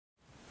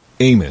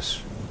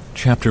Amos,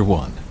 chapter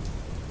 1.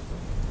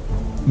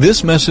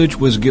 This message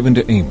was given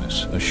to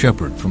Amos, a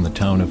shepherd from the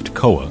town of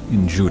Tekoa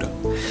in Judah.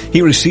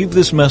 He received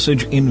this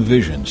message in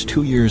visions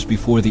 2 years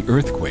before the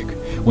earthquake,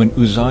 when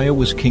Uzziah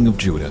was king of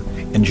Judah,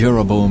 and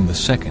Jeroboam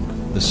II,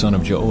 the son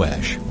of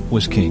Joash,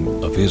 was king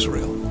of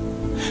Israel.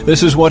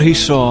 This is what he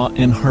saw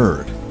and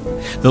heard.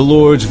 The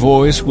Lord's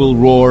voice will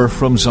roar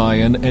from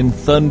Zion and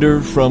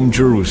thunder from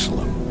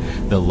Jerusalem.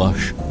 The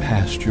lush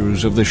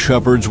pastures of the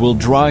shepherds will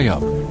dry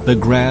up. The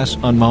grass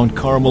on Mount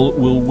Carmel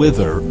will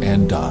wither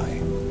and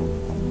die.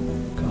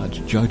 God's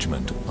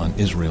judgment on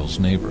Israel's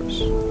neighbors.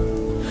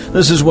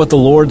 This is what the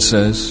Lord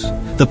says.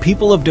 The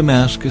people of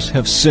Damascus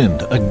have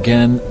sinned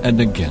again and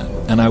again,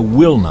 and I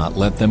will not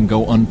let them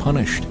go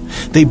unpunished.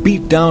 They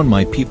beat down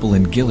my people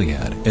in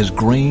Gilead as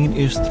grain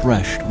is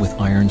threshed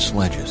with iron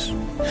sledges.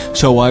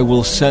 So I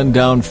will send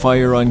down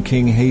fire on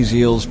King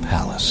Hazael's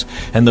palace,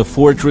 and the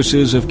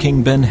fortresses of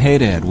King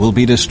Ben-Hadad will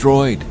be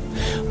destroyed.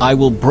 I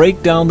will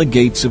break down the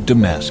gates of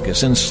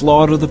Damascus and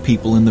slaughter the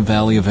people in the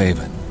valley of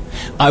Avon.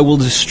 I will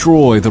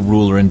destroy the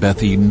ruler in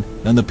Beth-Eden,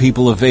 and the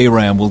people of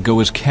Aram will go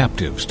as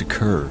captives to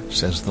Kir,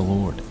 says the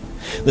Lord.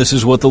 This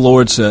is what the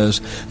Lord says.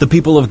 The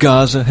people of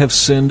Gaza have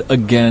sinned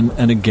again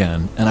and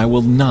again, and I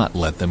will not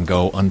let them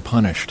go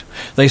unpunished.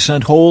 They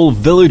sent whole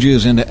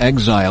villages into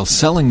exile,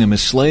 selling them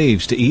as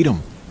slaves to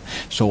Edom.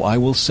 So I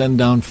will send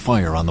down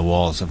fire on the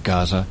walls of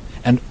Gaza,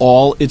 and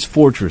all its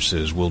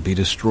fortresses will be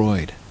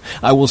destroyed.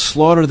 I will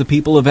slaughter the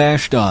people of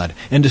Ashdod,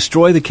 and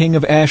destroy the king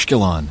of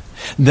Ashkelon.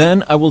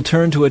 Then I will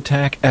turn to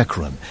attack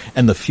Ekron,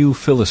 and the few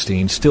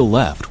Philistines still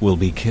left will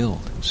be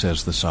killed,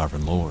 says the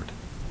sovereign Lord.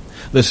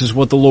 This is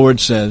what the Lord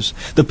says.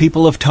 The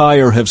people of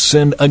Tyre have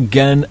sinned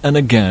again and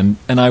again,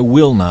 and I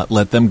will not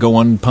let them go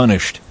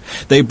unpunished.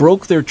 They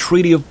broke their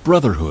treaty of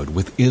brotherhood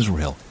with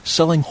Israel,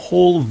 selling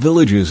whole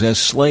villages as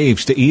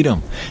slaves to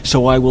Edom.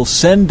 So I will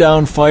send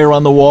down fire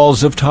on the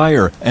walls of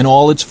Tyre, and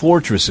all its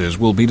fortresses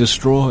will be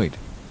destroyed.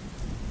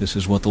 This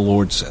is what the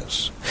Lord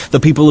says. The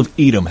people of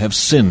Edom have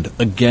sinned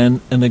again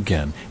and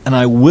again, and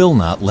I will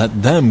not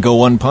let them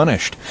go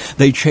unpunished.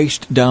 They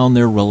chased down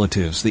their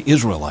relatives, the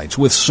Israelites,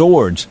 with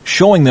swords,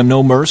 showing them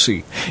no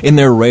mercy. In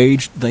their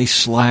rage, they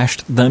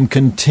slashed them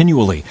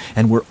continually,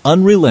 and were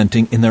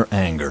unrelenting in their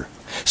anger.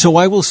 So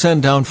I will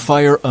send down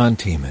fire on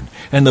Teman,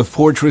 and the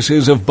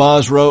fortresses of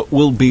Basra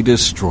will be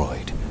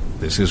destroyed.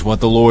 This is what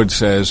the Lord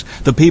says.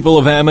 The people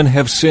of Ammon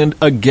have sinned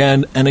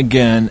again and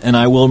again, and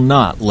I will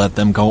not let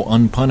them go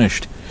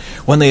unpunished.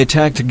 When they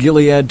attacked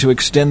Gilead to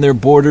extend their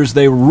borders,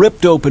 they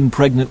ripped open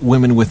pregnant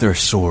women with their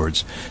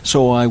swords.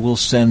 So I will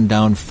send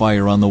down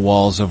fire on the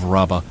walls of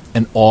Rabbah,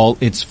 and all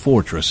its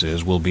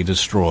fortresses will be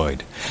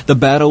destroyed. The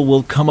battle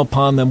will come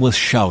upon them with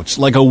shouts,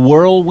 like a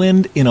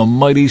whirlwind in a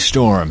mighty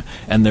storm,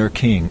 and their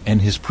king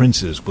and his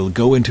princes will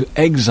go into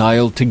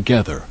exile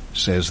together,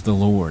 says the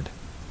Lord.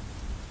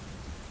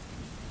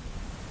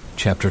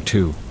 Chapter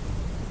 2.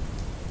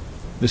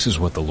 This is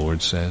what the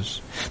Lord says.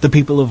 The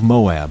people of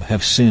Moab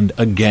have sinned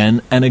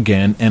again and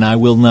again, and I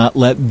will not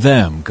let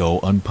them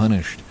go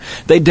unpunished.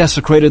 They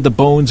desecrated the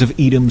bones of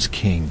Edom's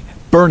king,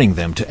 burning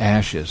them to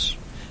ashes.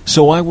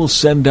 So I will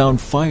send down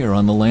fire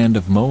on the land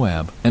of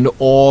Moab, and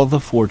all the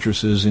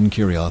fortresses in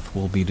Kirioth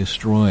will be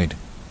destroyed.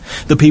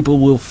 The people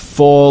will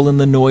fall in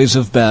the noise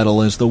of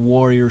battle as the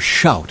warriors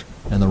shout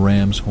and the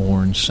ram's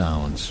horn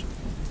sounds.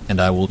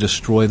 And I will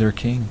destroy their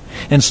king,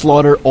 and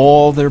slaughter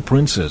all their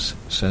princes,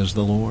 says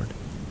the Lord.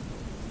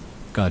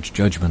 God's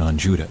judgment on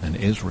Judah and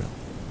Israel.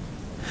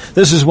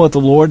 This is what the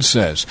Lord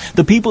says.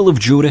 The people of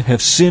Judah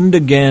have sinned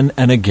again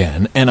and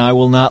again, and I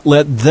will not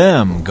let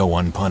them go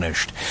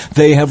unpunished.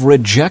 They have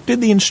rejected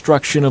the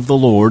instruction of the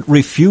Lord,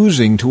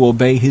 refusing to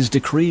obey his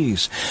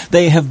decrees.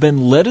 They have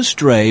been led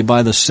astray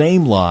by the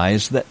same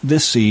lies that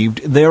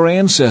deceived their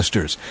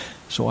ancestors.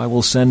 So I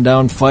will send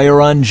down fire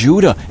on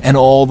Judah, and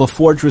all the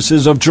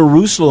fortresses of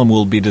Jerusalem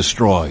will be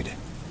destroyed.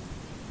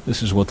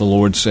 This is what the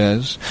Lord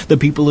says. The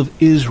people of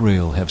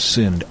Israel have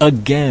sinned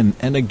again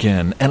and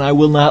again, and I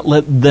will not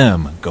let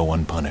them go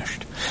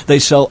unpunished. They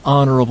sell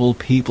honorable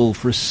people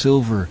for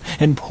silver,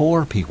 and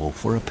poor people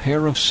for a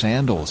pair of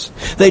sandals.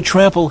 They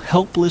trample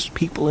helpless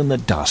people in the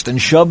dust,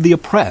 and shove the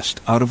oppressed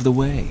out of the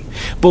way.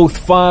 Both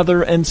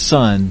father and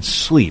son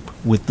sleep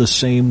with the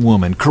same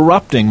woman,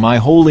 corrupting my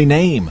holy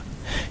name.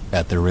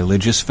 At their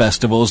religious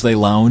festivals they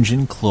lounge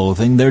in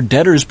clothing their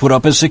debtors put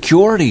up as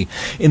security.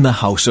 In the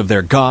house of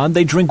their God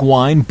they drink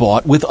wine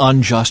bought with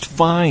unjust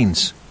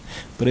fines.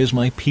 But as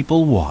my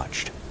people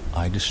watched,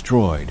 I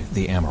destroyed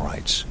the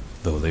Amorites,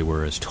 though they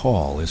were as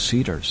tall as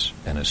cedars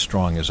and as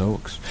strong as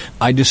oaks.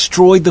 I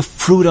destroyed the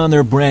fruit on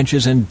their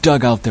branches and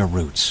dug out their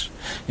roots.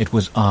 It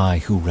was I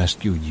who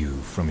rescued you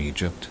from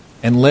Egypt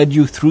and led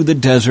you through the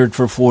desert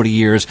for 40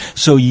 years,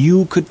 so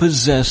you could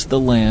possess the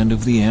land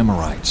of the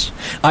Amorites.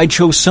 I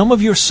chose some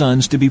of your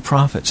sons to be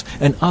prophets,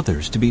 and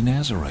others to be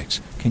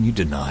Nazirites. Can you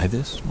deny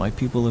this, my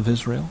people of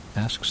Israel?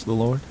 Asks the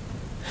Lord.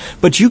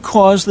 But you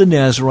caused the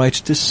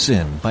Nazirites to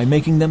sin by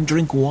making them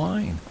drink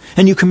wine,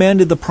 and you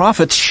commanded the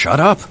prophets, shut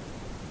up.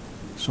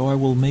 So I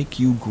will make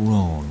you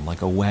groan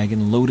like a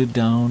wagon loaded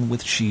down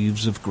with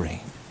sheaves of grain.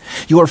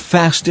 Your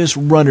fastest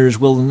runners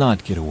will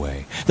not get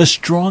away. The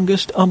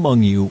strongest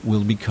among you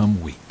will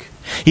become weak.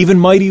 Even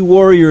mighty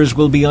warriors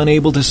will be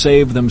unable to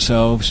save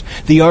themselves.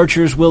 The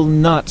archers will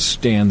not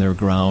stand their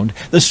ground.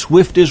 The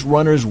swiftest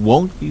runners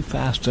won't be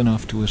fast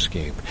enough to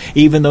escape.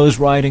 Even those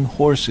riding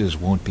horses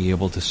won't be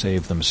able to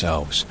save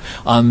themselves.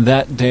 On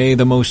that day,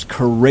 the most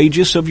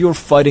courageous of your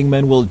fighting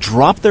men will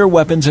drop their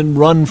weapons and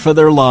run for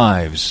their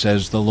lives,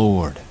 says the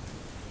Lord.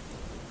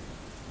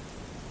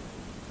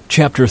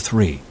 Chapter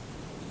 3.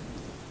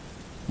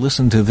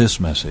 Listen to this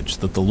message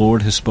that the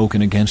Lord has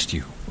spoken against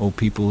you, O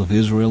people of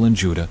Israel and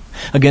Judah,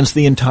 against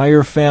the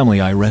entire family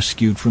I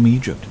rescued from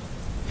Egypt.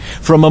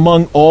 From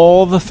among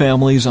all the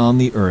families on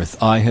the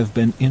earth, I have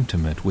been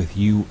intimate with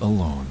you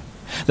alone.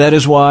 That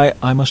is why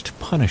I must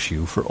punish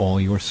you for all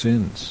your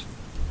sins.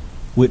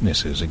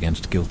 Witnesses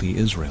against guilty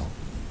Israel.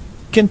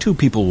 Can two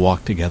people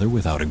walk together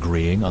without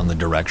agreeing on the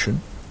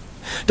direction?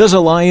 Does a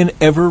lion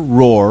ever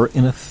roar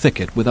in a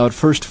thicket without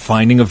first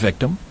finding a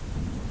victim?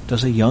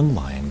 Does a young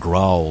lion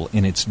growl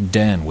in its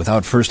den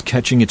without first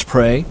catching its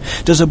prey?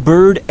 Does a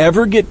bird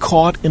ever get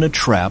caught in a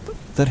trap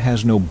that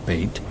has no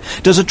bait?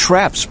 Does a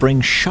trap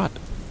spring shut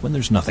when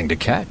there's nothing to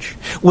catch?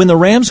 When the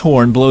ram's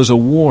horn blows a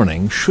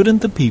warning,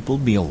 shouldn't the people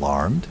be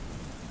alarmed?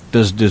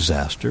 Does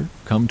disaster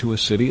come to a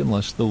city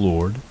unless the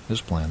Lord has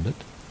planned it?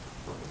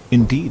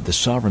 Indeed, the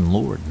sovereign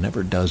Lord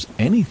never does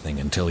anything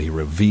until he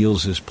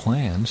reveals his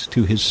plans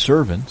to his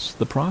servants,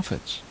 the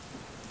prophets.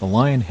 The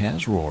lion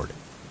has roared.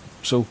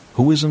 So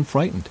who isn't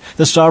frightened?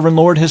 The sovereign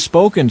Lord has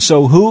spoken,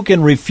 so who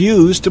can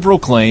refuse to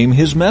proclaim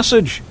his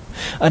message?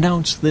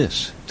 Announce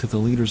this to the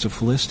leaders of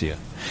Philistia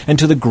and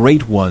to the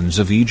great ones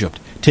of Egypt.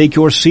 Take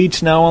your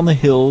seats now on the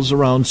hills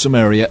around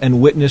Samaria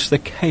and witness the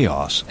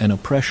chaos and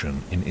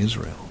oppression in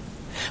Israel.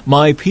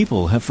 My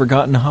people have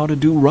forgotten how to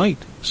do right,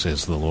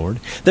 says the Lord.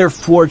 Their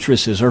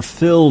fortresses are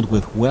filled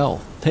with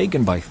wealth,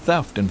 taken by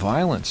theft and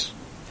violence.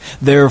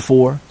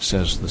 Therefore,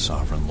 says the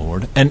sovereign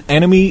Lord, an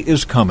enemy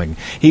is coming.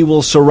 He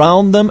will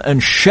surround them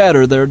and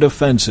shatter their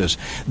defenses.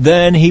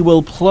 Then he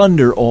will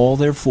plunder all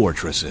their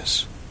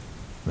fortresses.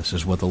 This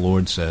is what the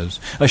Lord says.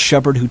 A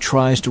shepherd who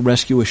tries to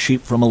rescue a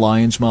sheep from a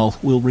lion's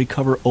mouth will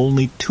recover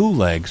only 2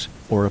 legs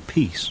or a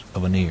piece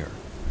of an ear.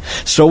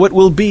 So it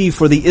will be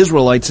for the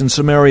Israelites in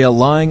Samaria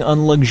lying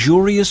on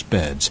luxurious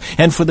beds,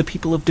 and for the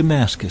people of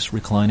Damascus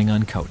reclining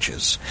on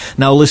couches.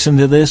 Now listen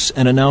to this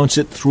and announce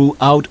it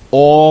throughout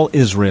all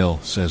Israel,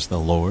 says the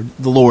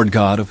Lord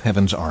God of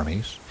heaven's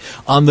armies.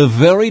 On the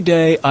very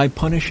day I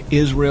punish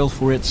Israel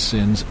for its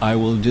sins, I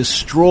will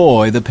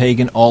destroy the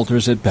pagan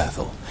altars at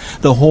Bethel.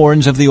 The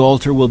horns of the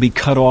altar will be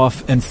cut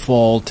off and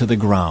fall to the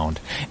ground,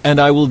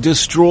 and I will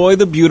destroy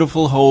the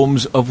beautiful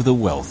homes of the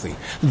wealthy,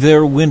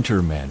 their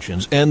winter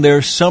mansions, and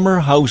their summer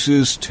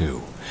houses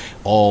too,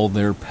 all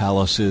their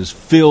palaces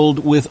filled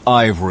with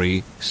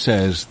ivory,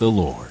 says the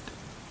Lord.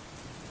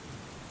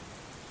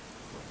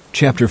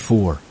 Chapter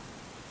 4.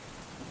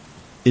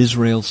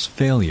 Israel's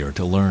failure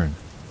to learn.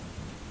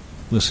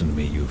 Listen to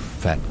me, you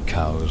fat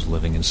cows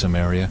living in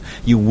Samaria,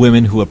 you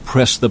women who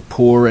oppress the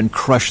poor and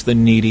crush the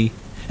needy,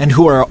 and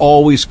who are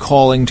always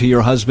calling to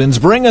your husbands,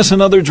 "Bring us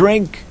another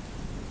drink."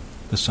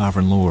 The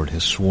sovereign Lord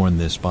has sworn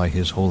this by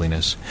his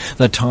holiness.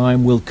 The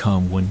time will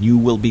come when you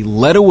will be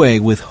led away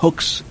with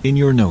hooks in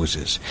your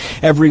noses.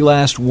 Every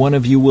last one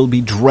of you will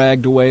be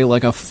dragged away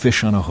like a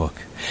fish on a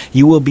hook.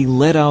 You will be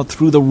led out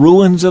through the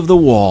ruins of the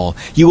wall.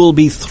 You will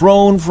be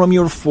thrown from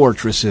your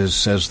fortresses,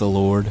 says the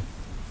Lord.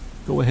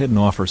 Go ahead and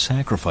offer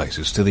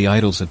sacrifices to the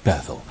idols at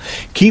Bethel.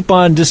 Keep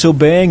on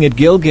disobeying at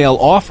Gilgal.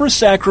 Offer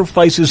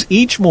sacrifices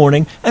each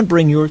morning and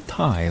bring your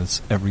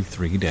tithes every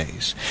 3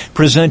 days.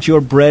 Present your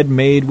bread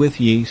made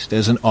with yeast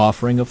as an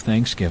offering of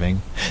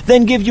thanksgiving.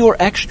 Then give your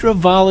extra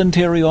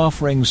voluntary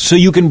offerings so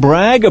you can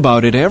brag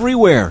about it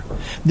everywhere.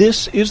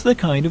 This is the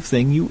kind of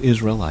thing you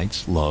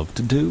Israelites love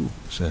to do,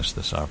 says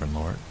the sovereign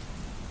Lord.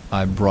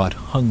 I brought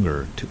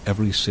hunger to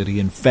every city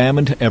and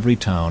famine to every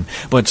town,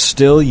 but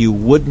still you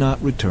would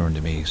not return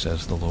to me,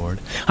 says the Lord.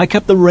 I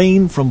kept the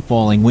rain from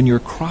falling when your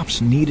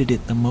crops needed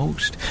it the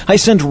most. I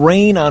sent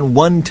rain on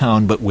one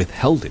town, but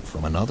withheld it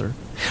from another.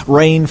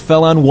 Rain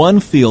fell on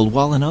one field,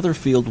 while another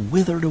field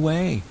withered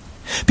away.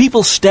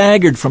 People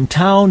staggered from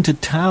town to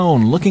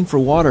town looking for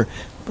water,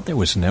 but there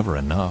was never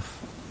enough.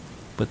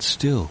 But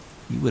still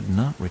you would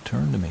not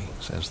return to me,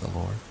 says the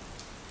Lord.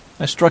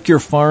 I struck your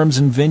farms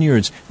and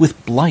vineyards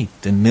with blight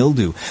and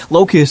mildew.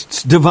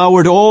 Locusts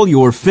devoured all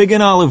your fig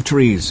and olive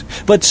trees.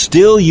 But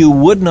still you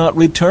would not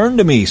return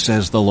to me,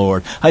 says the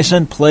Lord. I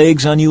sent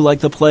plagues on you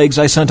like the plagues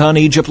I sent on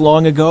Egypt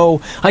long ago.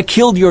 I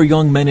killed your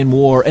young men in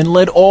war and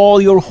led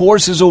all your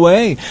horses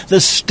away. The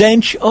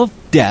stench of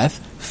death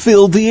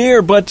filled the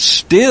air, but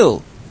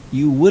still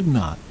you would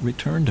not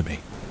return to me,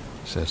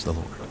 says the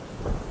Lord.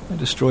 I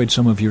destroyed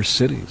some of your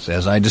cities,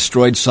 as I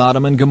destroyed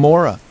Sodom and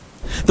Gomorrah.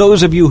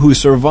 Those of you who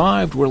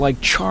survived were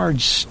like charred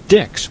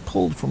sticks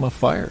pulled from a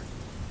fire.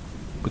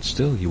 But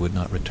still you would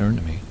not return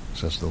to me,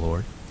 says the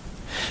Lord.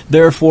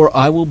 Therefore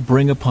I will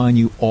bring upon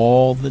you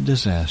all the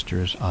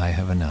disasters I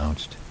have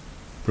announced.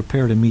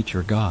 Prepare to meet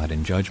your God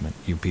in judgment,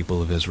 you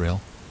people of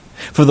Israel.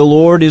 For the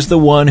Lord is the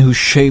one who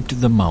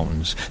shaped the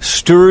mountains,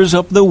 stirs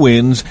up the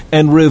winds,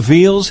 and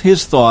reveals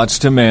his thoughts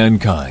to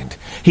mankind.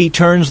 He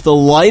turns the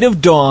light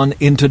of dawn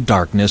into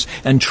darkness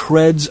and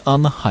treads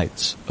on the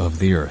heights of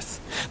the earth.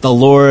 The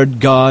Lord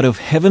God of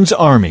heaven's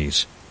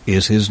armies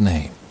is his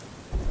name.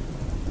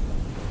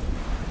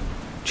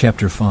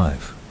 Chapter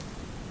 5.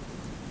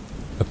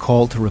 A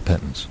call to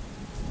repentance.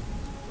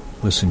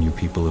 Listen, you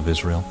people of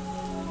Israel.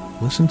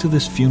 Listen to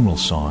this funeral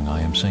song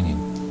I am singing.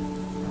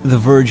 The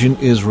virgin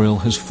Israel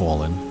has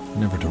fallen,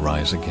 never to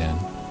rise again.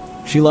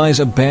 She lies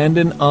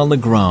abandoned on the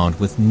ground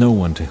with no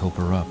one to help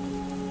her up.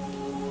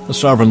 The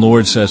sovereign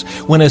Lord says,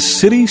 when a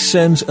city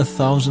sends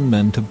 1,000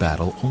 men to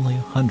battle, only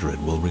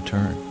 100 will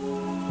return.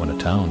 When a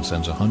town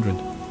sends 100,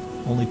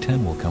 only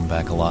 10 will come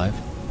back alive.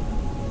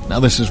 Now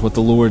this is what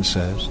the Lord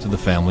says to the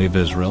family of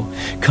Israel.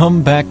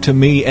 Come back to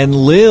me and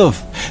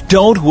live.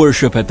 Don't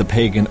worship at the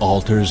pagan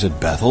altars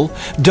at Bethel.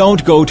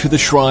 Don't go to the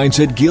shrines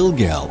at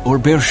Gilgal or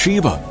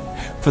Beersheba.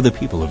 For the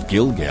people of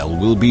Gilgal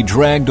will be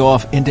dragged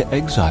off into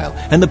exile,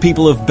 and the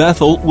people of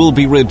Bethel will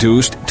be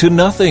reduced to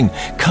nothing.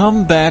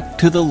 Come back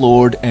to the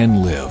Lord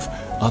and live.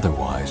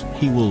 Otherwise,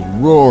 he will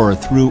roar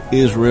through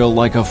Israel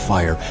like a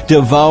fire,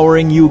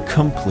 devouring you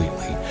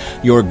completely.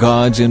 Your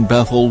gods in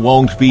Bethel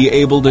won't be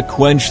able to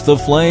quench the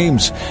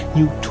flames.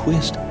 You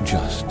twist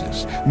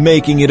justice,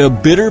 making it a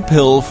bitter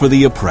pill for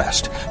the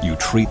oppressed. You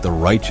treat the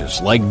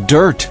righteous like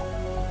dirt.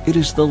 It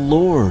is the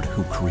Lord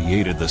who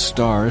created the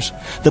stars,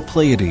 the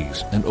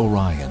Pleiades and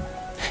Orion.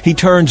 He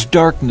turns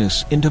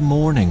darkness into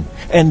morning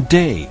and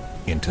day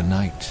into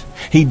night.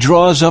 He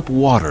draws up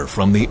water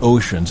from the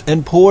oceans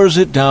and pours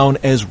it down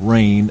as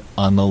rain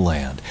on the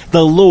land.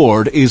 The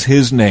Lord is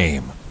his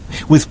name.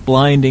 With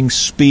blinding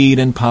speed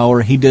and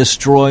power, he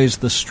destroys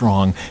the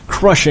strong,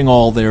 crushing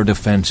all their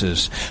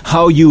defenses.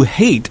 How you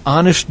hate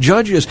honest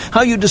judges,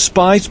 how you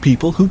despise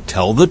people who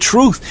tell the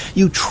truth.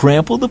 You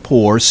trample the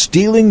poor,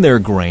 stealing their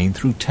grain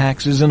through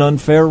taxes and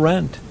unfair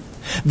rent.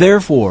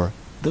 Therefore,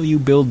 though you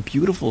build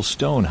beautiful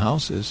stone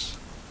houses,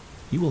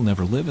 you will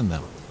never live in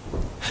them.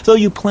 Though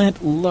you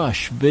plant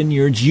lush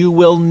vineyards, you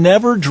will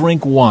never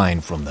drink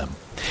wine from them.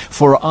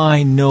 For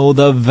I know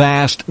the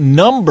vast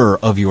number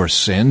of your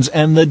sins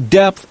and the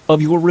depth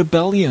of your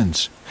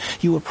rebellions.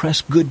 You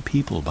oppress good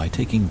people by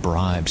taking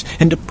bribes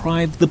and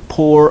deprive the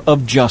poor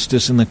of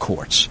justice in the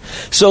courts.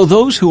 So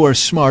those who are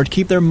smart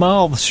keep their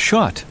mouths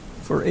shut,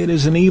 for it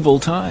is an evil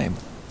time.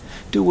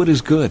 Do what is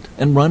good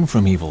and run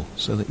from evil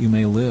so that you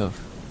may live.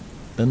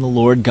 Then the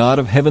Lord God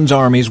of heaven's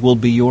armies will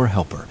be your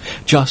helper,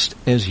 just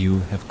as you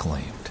have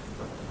claimed.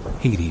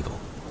 Hate evil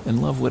and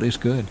love what is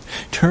good.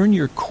 Turn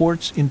your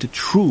courts into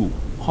true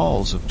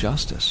halls of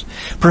justice.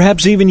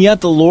 Perhaps even yet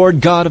the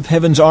Lord God of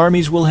heaven's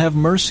armies will have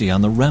mercy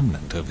on the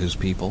remnant of his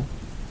people.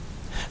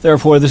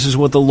 Therefore, this is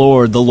what the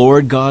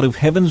Lord God of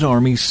heaven's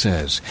armies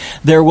says.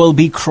 There will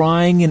be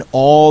crying in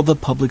all the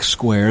public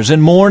squares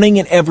and mourning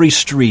in every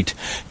street.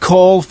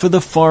 Call for the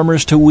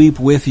farmers to weep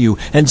with you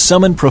and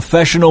summon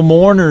professional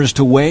mourners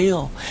to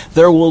wail.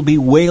 There will be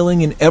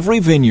wailing in every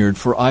vineyard,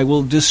 for I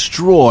will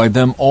destroy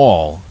them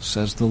all,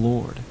 says the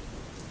Lord.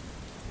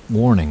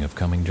 Warning of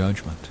coming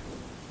judgment.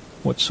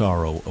 What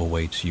sorrow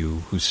awaits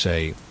you who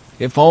say,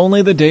 if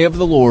only the day of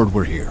the Lord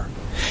were here.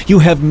 You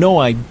have no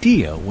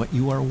idea what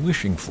you are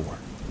wishing for.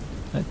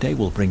 That day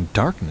will bring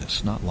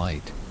darkness, not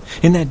light.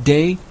 In that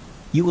day,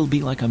 you will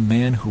be like a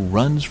man who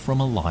runs from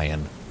a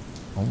lion,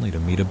 only to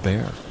meet a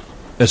bear.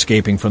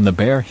 Escaping from the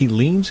bear, he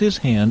leans his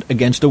hand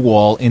against a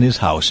wall in his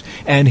house,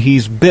 and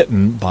he's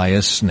bitten by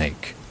a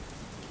snake.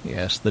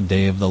 Yes, the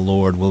day of the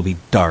Lord will be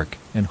dark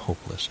and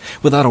hopeless,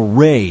 without a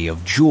ray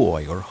of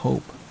joy or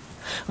hope.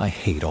 I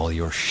hate all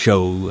your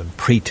show and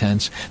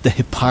pretense, the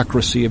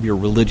hypocrisy of your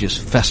religious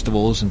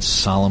festivals and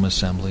solemn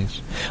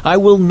assemblies. I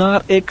will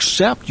not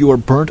accept your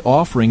burnt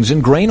offerings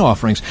and grain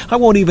offerings. I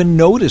won't even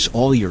notice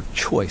all your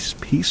choice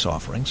peace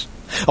offerings.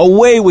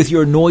 Away with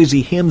your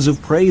noisy hymns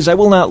of praise. I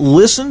will not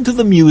listen to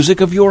the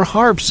music of your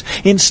harps.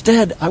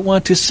 Instead, I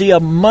want to see a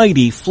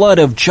mighty flood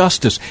of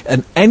justice,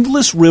 an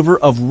endless river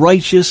of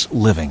righteous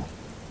living.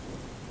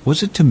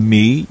 Was it to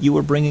me you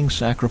were bringing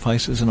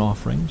sacrifices and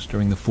offerings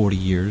during the 40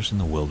 years in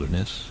the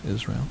wilderness,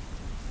 Israel?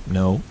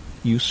 No,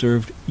 you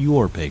served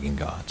your pagan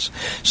gods.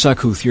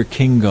 Succoth, your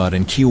king god,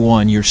 and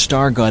Kiwan, your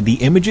star god, the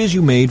images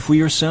you made for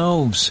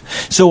yourselves.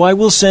 So I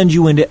will send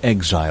you into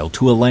exile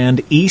to a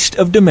land east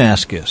of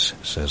Damascus,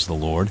 says the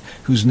Lord,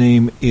 whose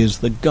name is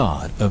the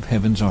God of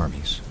heaven's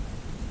armies.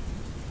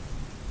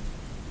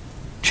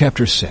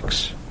 Chapter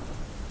 6.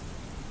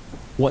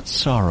 What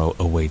sorrow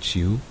awaits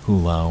you who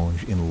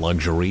lounge in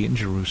luxury in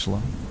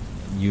Jerusalem?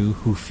 You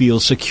who feel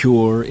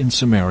secure in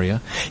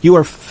Samaria. You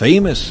are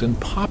famous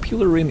and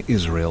popular in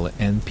Israel,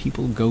 and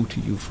people go to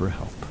you for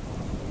help.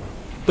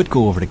 But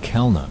go over to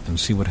Kelna and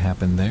see what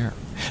happened there.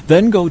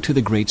 Then go to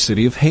the great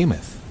city of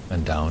Hamath,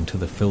 and down to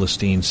the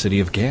Philistine city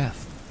of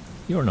Gath.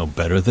 You are no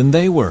better than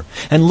they were,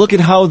 and look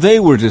at how they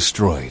were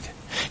destroyed.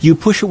 You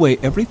push away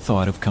every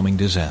thought of coming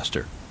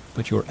disaster.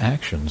 but your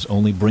actions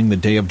only bring the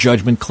day of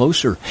judgment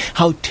closer.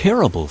 How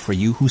terrible for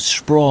you who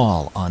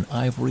sprawl on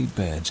ivory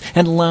beds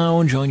and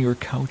lounge on your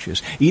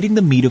couches, eating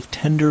the meat of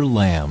tender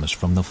lambs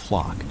from the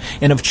flock,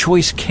 and of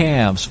choice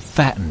calves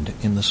fattened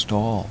in the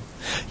stall.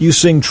 You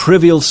sing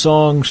trivial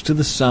songs to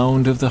the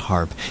sound of the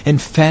harp,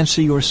 and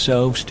fancy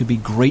yourselves to be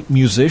great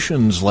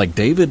musicians like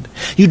David.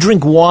 You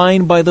drink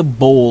wine by the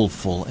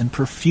bowlful, and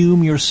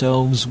perfume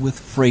yourselves with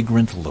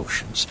fragrant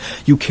lotions.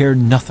 You care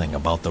nothing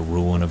about the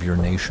ruin of your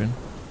nation.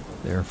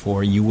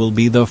 Therefore you will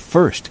be the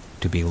first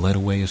to be led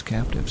away as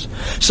captives.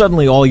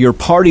 Suddenly all your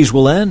parties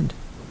will end.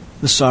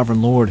 The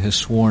sovereign Lord has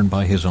sworn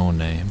by his own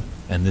name,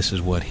 and this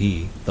is what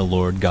he, the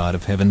Lord God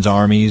of heaven's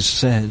armies,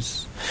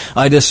 says.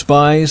 I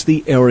despise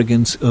the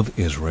arrogance of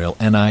Israel,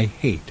 and I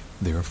hate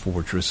their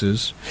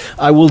fortresses.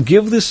 I will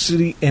give this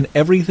city and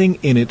everything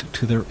in it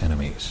to their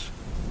enemies.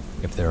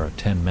 If there are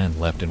 10 men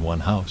left in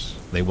one house,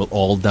 they will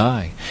all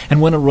die.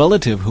 And when a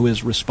relative who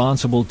is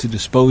responsible to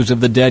dispose of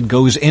the dead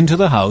goes into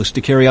the house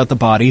to carry out the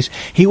bodies,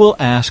 he will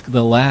ask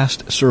the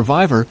last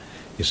survivor,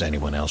 "Is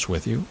anyone else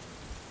with you?"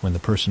 When the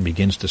person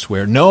begins to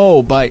swear,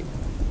 "No, by..."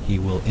 he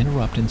will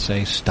interrupt and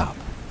say, "Stop.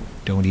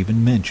 Don't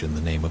even mention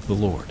the name of the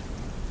Lord."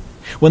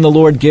 When the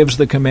Lord gives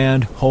the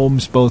command,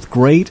 homes both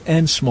great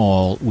and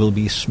small will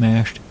be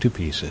smashed to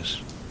pieces.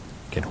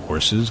 Can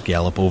horses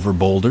gallop over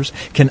boulders?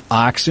 Can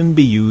oxen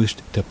be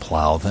used to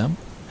plow them?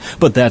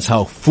 But that's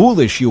how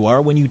foolish you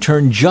are when you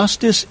turn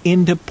justice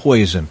into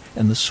poison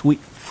and the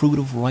sweet fruit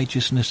of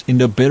righteousness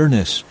into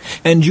bitterness.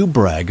 And you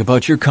brag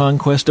about your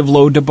conquest of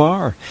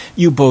Lo-Debar.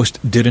 You boast,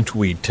 "Didn't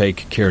we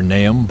take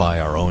Capernaum by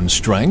our own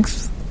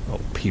strength?" O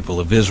people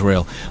of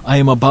Israel, I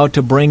am about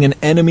to bring an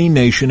enemy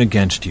nation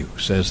against you,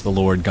 says the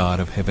Lord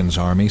God of heaven's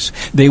armies.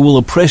 They will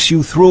oppress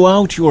you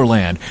throughout your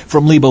land,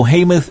 from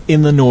Lebo-Hamath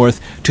in the north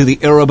to the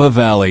Arabah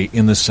Valley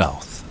in the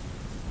south.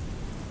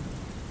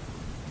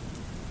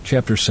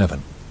 Chapter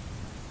 7.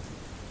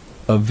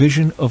 A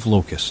Vision of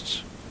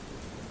Locusts.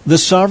 The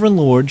sovereign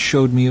Lord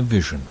showed me a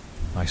vision.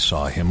 I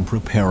saw him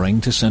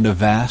preparing to send a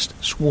vast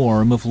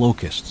swarm of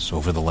locusts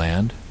over the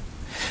land.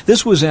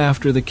 This was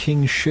after the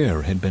king's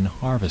share had been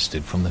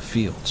harvested from the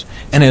fields,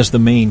 and as the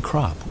main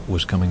crop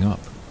was coming up.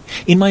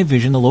 In my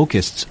vision, the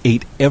locusts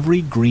ate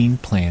every green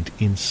plant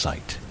in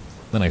sight.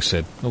 Then I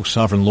said, "O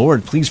sovereign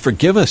Lord, please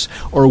forgive us,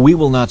 or we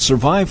will not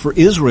survive, for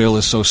Israel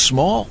is so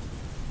small."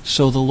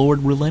 So the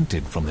Lord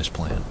relented from this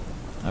plan.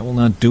 "I will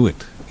not do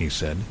it," he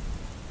said.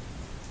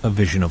 A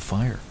vision of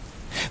fire.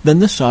 Then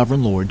the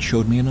sovereign Lord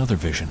showed me another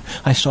vision.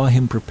 I saw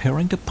him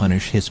preparing to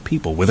punish his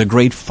people with a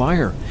great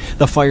fire.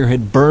 The fire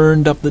had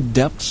burned up the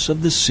depths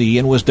of the sea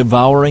and was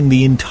devouring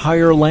the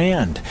entire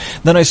land.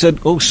 Then I said,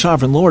 "O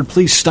sovereign Lord,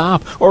 please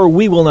stop, or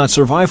we will not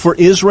survive, for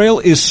Israel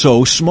is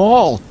so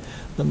small."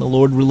 Then the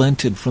Lord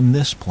relented from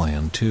this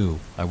plan too.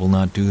 "I will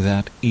not do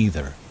that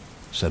either,"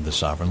 said the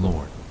sovereign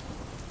Lord.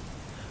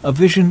 A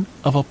vision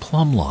of a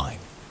plumb line.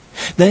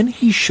 Then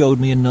he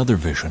showed me another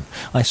vision.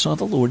 I saw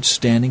the Lord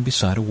standing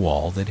beside a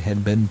wall that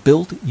had been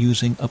built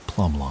using a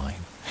plumb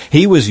line.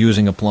 He was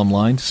using a plumb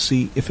line to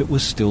see if it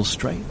was still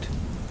straight.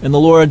 And the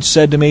Lord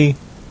said to me,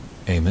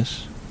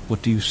 "Amos,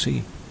 what do you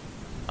see?"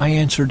 I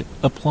answered,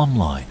 "A plumb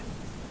line."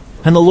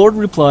 And the Lord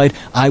replied,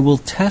 "I will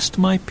test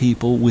my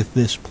people with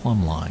this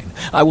plumb line.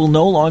 I will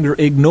no longer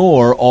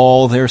ignore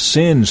all their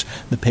sins.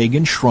 The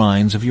pagan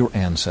shrines of your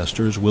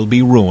ancestors will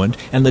be ruined,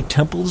 and the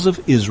temples of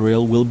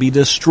Israel will be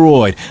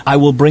destroyed. I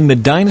will bring the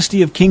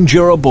dynasty of King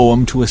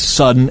Jeroboam to a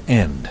sudden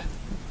end."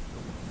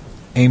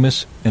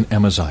 Amos and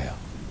Amaziah.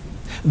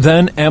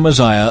 Then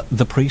Amaziah,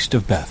 the priest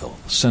of Bethel,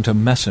 sent a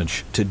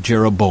message to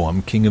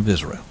Jeroboam, king of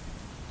Israel.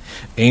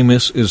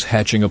 "Amos is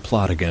hatching a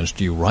plot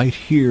against you right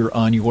here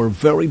on your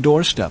very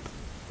doorstep.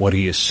 What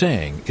he is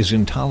saying is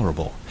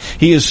intolerable.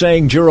 He is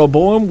saying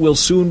Jeroboam will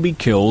soon be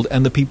killed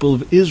and the people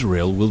of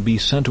Israel will be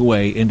sent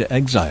away into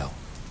exile."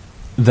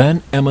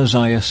 Then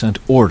Amaziah sent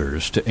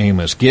orders to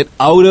Amos, "Get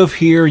out of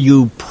here,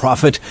 you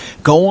prophet.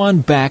 Go on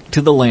back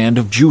to the land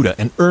of Judah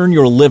and earn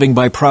your living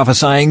by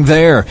prophesying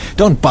there.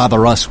 Don't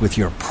bother us with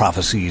your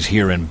prophecies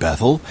here in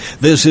Bethel.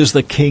 This is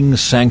the king's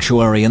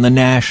sanctuary and the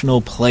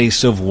national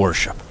place of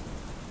worship."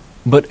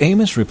 But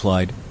Amos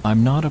replied,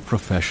 "I'm not a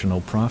professional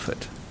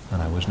prophet,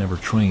 and I was never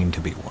trained to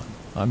be one.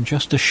 I'm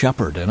just a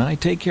shepherd, and I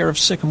take care of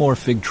sycamore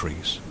fig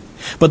trees.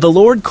 But the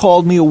Lord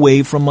called me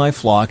away from my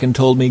flock and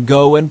told me,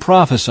 'Go and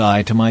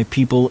prophesy to my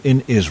people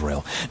in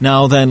Israel.'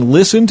 Now then,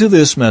 listen to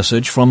this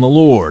message from the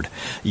Lord.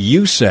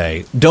 You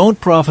say, 'Don't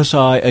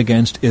prophesy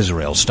against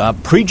Israel.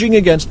 Stop preaching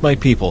against my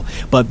people.'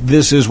 But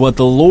this is what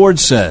the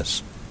Lord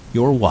says.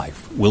 Your wife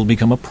will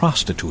become a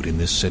prostitute in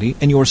this city,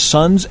 and your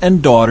sons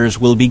and daughters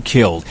will be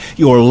killed.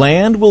 Your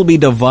land will be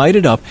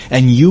divided up,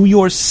 and you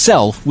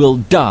yourself will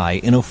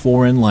die in a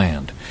foreign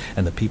land.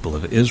 And the people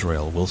of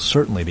Israel will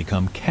certainly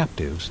become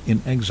captives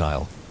in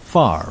exile,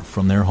 far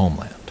from their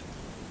homeland."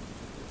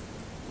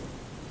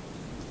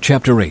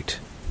 Chapter 8.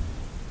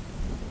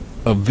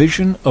 A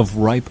Vision of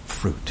Ripe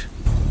Fruit.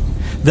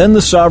 Then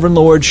the sovereign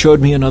Lord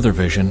showed me another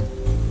vision.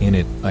 In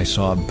it I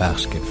saw a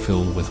basket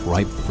filled with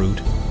ripe fruit.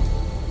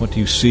 "What do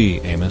you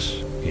see, Amos?"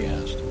 he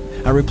asked.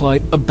 I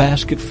replied, "A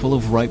basket full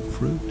of ripe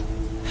fruit."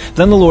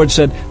 Then the Lord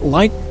said,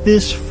 "Like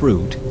this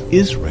fruit,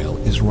 Israel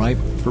is ripe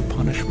for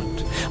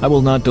punishment. I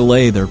will not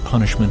delay their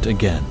punishment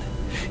again.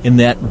 In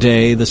that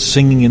day the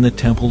singing in the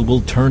temple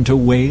will turn to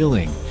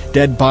wailing.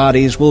 Dead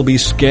bodies will be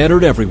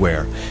scattered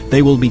everywhere.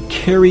 They will be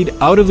carried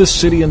out of the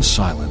city in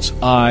silence.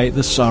 I,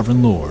 the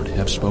sovereign Lord,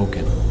 have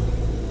spoken."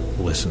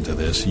 Listen to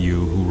this, you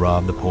who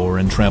rob the poor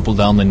and trample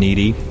down the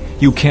needy.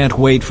 You can't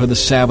wait for the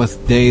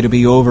Sabbath day to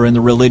be over and the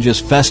religious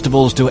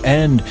festivals to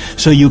end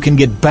so you can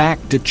get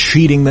back to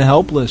cheating the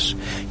helpless.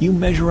 You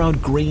measure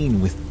out grain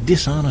with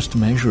dishonest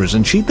measures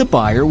and cheat the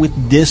buyer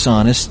with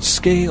dishonest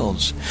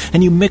scales.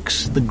 And you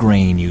mix the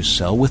grain you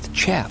sell with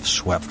chaff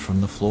swept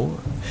from the floor.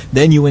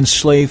 Then you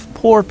enslave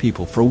poor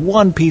people for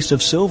one piece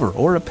of silver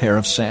or a pair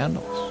of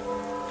sandals.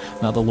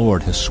 Now the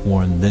Lord has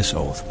sworn this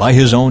oath by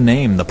his own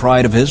name, the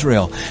pride of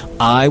Israel.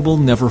 I will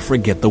never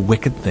forget the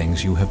wicked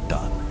things you have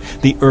done.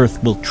 The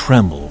earth will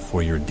tremble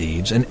for your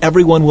deeds, and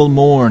everyone will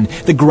mourn.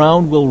 The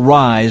ground will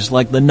rise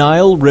like the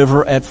Nile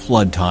River at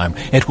flood time.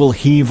 It will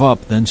heave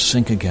up, then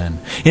sink again.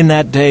 In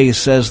that day,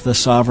 says the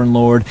sovereign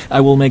Lord,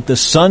 I will make the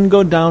sun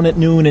go down at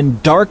noon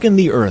and darken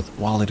the earth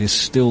while it is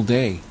still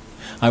day.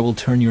 I will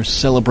turn your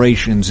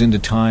celebrations into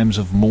times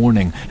of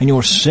mourning, and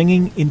your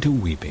singing into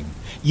weeping.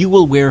 You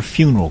will wear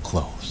funeral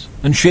clothes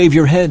and shave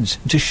your heads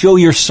to show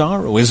your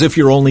sorrow as if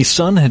your only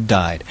son had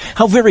died.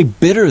 How very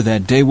bitter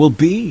that day will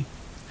be!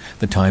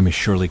 The time is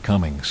surely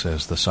coming,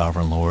 says the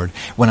sovereign Lord,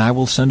 when I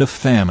will send a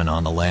famine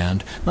on the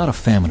land, not a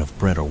famine of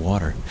bread or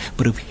water,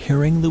 but of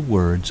hearing the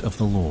words of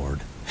the Lord.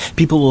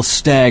 People will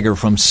stagger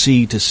from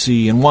sea to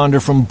sea and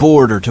wander from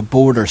border to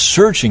border,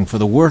 searching for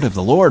the word of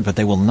the Lord, but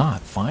they will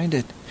not find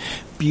it.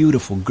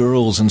 Beautiful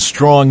girls and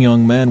strong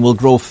young men will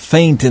grow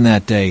faint in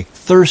that day,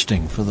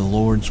 thirsting for the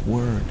Lord's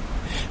word.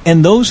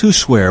 And those who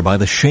swear by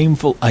the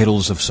shameful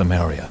idols of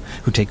Samaria,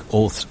 who take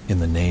oaths in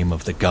the name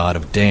of the God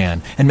of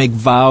Dan, and make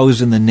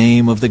vows in the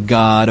name of the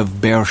God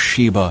of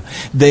Beersheba,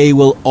 they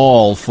will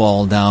all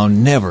fall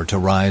down, never to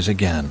rise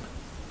again.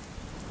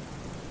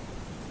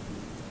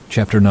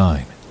 Chapter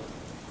 9.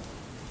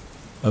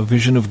 A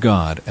vision of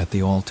God at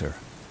the altar.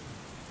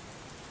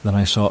 Then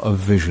I saw a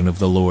vision of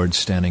the Lord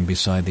standing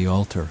beside the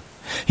altar.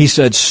 He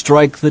said,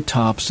 "Strike the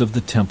tops of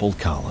the temple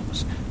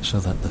columns, so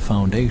that the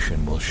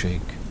foundation will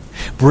shake.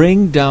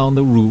 Bring down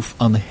the roof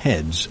on the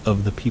heads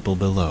of the people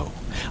below.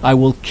 I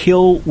will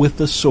kill with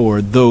the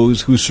sword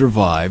those who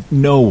survive.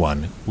 No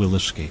one will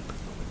escape.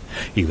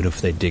 Even if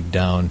they dig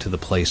down to the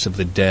place of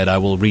the dead, I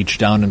will reach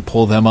down and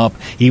pull them up.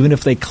 Even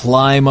if they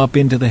climb up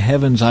into the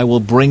heavens, I will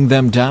bring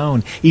them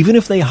down. Even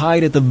if they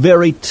hide at the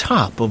very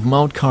top of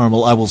Mount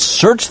Carmel, I will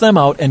search them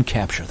out and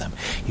capture them.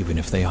 Even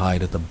if they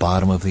hide at the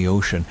bottom of the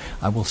ocean,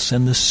 I will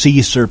send the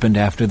sea serpent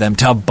after them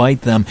to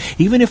bite them.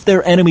 Even if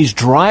their enemies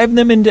drive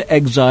them into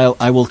exile,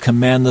 I will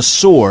command the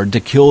sword to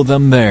kill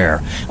them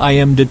there. I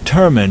am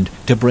determined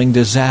to bring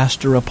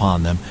disaster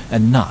upon them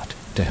and not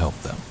to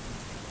help them.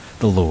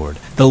 The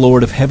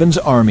Lord of heaven's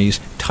armies,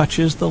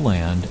 touches the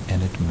land,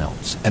 and it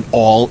melts, and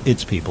all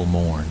its people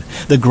mourn.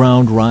 The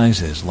ground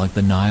rises like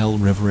the Nile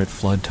River at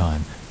flood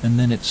time, and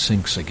then it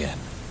sinks again.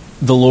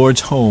 The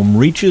Lord's home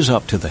reaches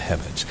up to the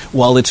heavens,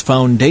 while its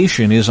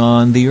foundation is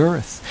on the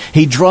earth.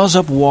 He draws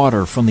up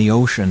water from the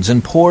oceans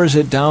and pours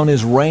it down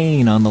as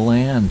rain on the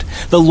land.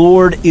 The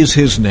Lord is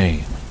his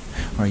name.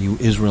 Are you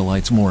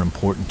Israelites more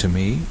important to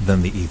me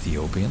than the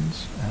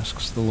Ethiopians?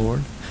 Asks the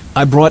Lord.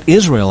 I brought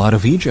Israel out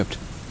of Egypt,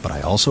 but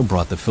I also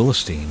brought the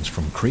Philistines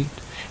from Crete,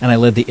 and I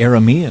led the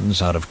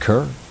Arameans out of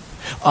Kir.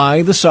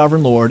 I, the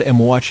sovereign Lord, am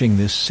watching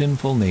this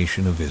sinful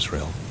nation of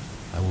Israel.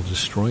 I will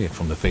destroy it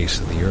from the face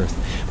of the earth,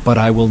 but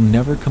I will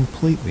never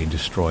completely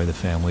destroy the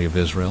family of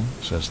Israel,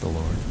 says the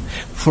Lord.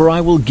 For I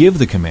will give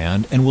the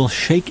command and will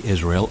shake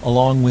Israel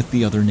along with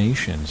the other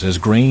nations, as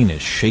grain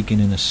is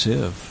shaken in a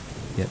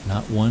sieve. Yet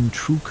not one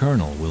true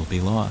kernel will be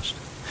lost.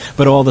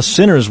 But all the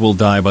sinners will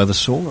die by the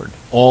sword.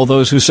 All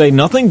those who say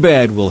nothing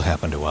bad will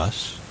happen to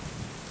us.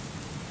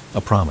 A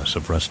promise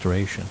of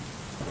restoration.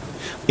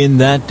 In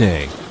that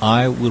day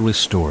I will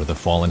restore the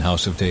fallen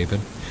house of David.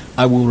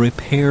 I will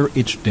repair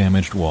its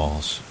damaged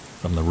walls.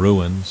 From the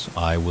ruins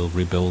I will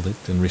rebuild it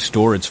and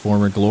restore its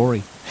former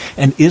glory.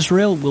 And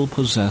Israel will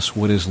possess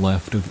what is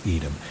left of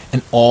Edom,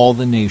 and all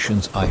the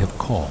nations I have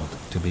called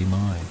to be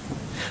mine.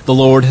 The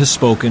Lord has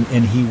spoken,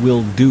 and he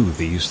will do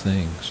these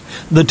things.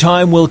 The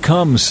time will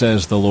come,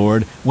 says the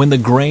Lord, when the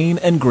grain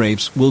and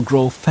grapes will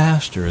grow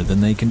faster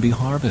than they can be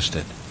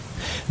harvested.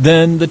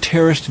 Then the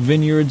terraced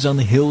vineyards on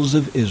the hills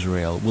of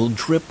Israel will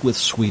drip with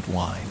sweet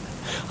wine.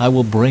 I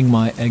will bring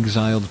my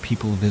exiled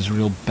people of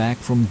Israel back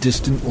from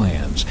distant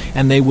lands,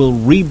 and they will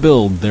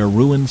rebuild their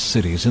ruined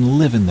cities and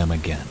live in them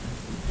again.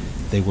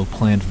 They will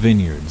plant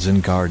vineyards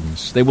and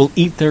gardens. They will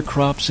eat their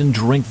crops and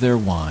drink their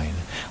wine.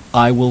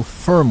 I will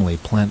firmly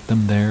plant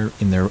them there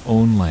in their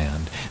own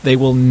land. They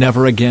will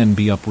never again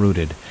be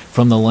uprooted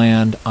from the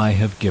land I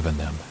have given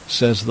them,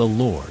 says the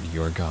Lord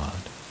your God.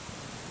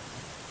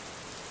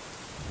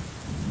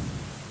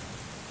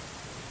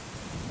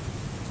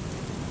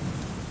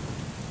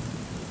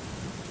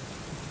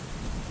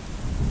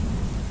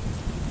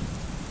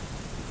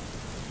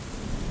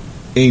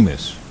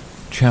 Amos,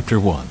 chapter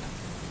 1.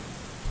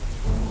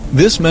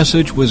 This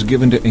message was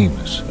given to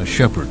Amos, a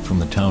shepherd from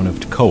the town of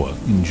Tekoa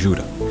in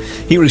Judah.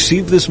 He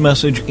received this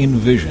message in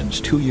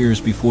visions 2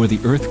 years before the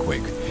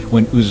earthquake,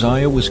 when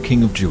Uzziah was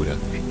king of Judah,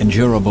 and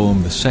Jeroboam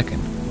II,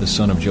 the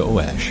son of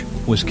Joash,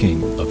 was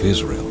king of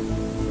Israel.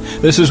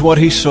 This is what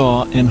he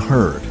saw and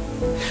heard.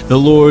 The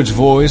Lord's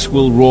voice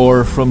will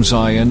roar from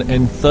Zion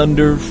and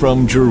thunder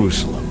from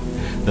Jerusalem.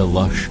 The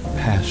lush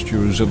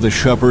pastures of the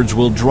shepherds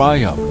will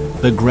dry up.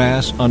 The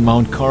grass on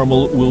Mount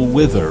Carmel will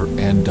wither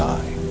and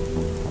die.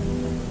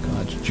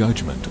 God's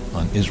judgment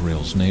on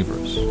Israel's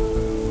neighbors.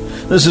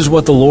 This is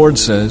what the Lord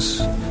says.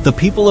 The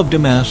people of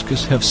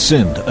Damascus have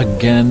sinned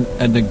again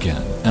and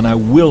again, and I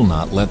will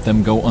not let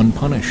them go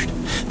unpunished.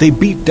 They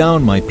beat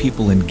down my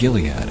people in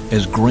Gilead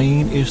as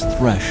grain is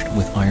threshed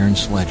with iron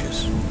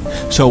sledges.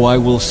 So I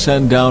will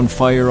send down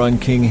fire on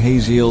King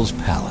Hazael's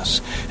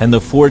palace, and the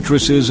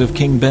fortresses of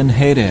King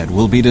Ben-Hadad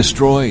will be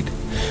destroyed.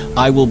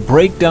 I will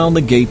break down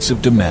the gates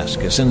of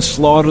Damascus and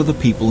slaughter the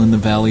people in the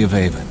valley of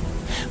Avon.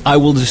 I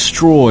will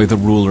destroy the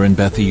ruler in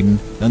Beth-Eden,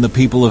 and the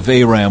people of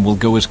Aram will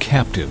go as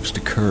captives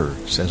to Kir,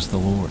 says the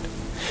Lord.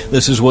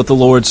 This is what the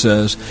Lord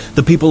says.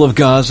 The people of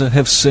Gaza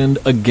have sinned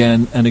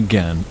again and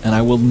again, and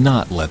I will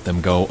not let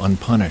them go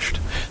unpunished.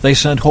 They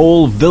sent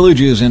whole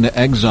villages into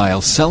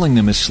exile, selling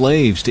them as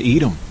slaves to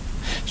Edom.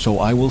 So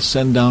I will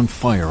send down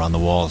fire on the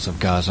walls of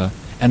Gaza,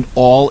 and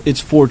all its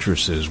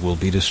fortresses will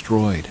be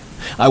destroyed.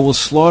 I will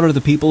slaughter the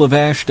people of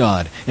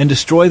Ashdod, and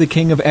destroy the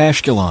king of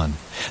Ashkelon.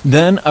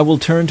 Then I will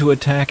turn to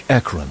attack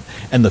Ekron,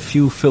 and the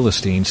few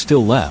Philistines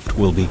still left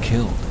will be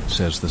killed,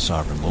 says the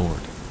sovereign Lord.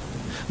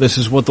 This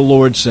is what the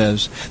Lord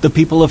says. The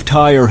people of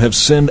Tyre have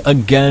sinned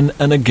again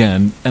and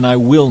again, and I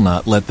will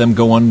not let them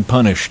go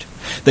unpunished.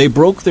 They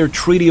broke their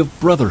treaty of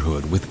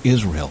brotherhood with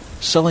Israel,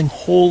 selling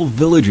whole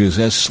villages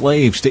as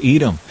slaves to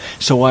Edom.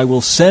 So I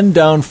will send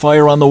down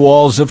fire on the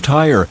walls of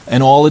Tyre,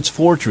 and all its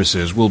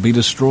fortresses will be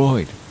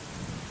destroyed.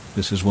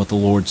 This is what the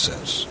Lord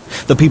says.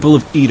 The people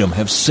of Edom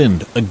have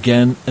sinned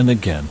again and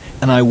again,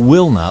 and I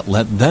will not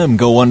let them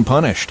go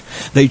unpunished.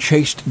 They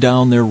chased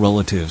down their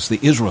relatives,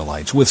 the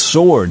Israelites, with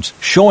swords,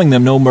 showing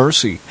them no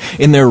mercy.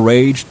 In their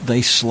rage,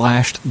 they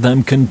slashed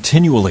them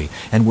continually,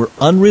 and were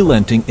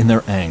unrelenting in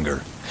their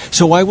anger.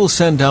 So I will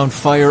send down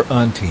fire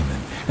on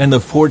Teman, and the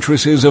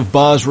fortresses of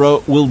Basra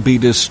will be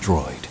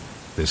destroyed.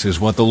 This is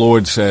what the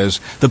Lord says.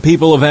 The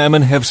people of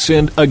Ammon have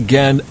sinned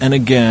again and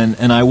again,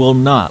 and I will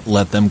not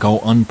let them go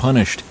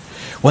unpunished.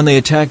 When they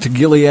attacked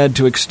Gilead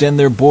to extend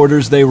their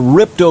borders, they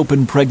ripped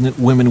open pregnant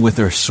women with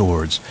their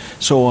swords.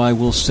 So I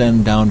will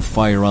send down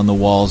fire on the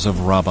walls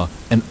of Rabbah,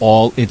 and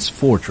all its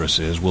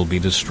fortresses will be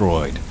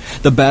destroyed.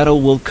 The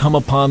battle will come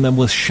upon them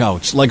with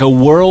shouts, like a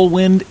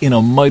whirlwind in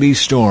a mighty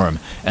storm,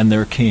 and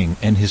their king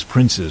and his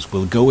princes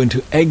will go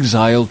into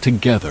exile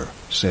together,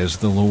 says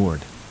the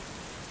Lord.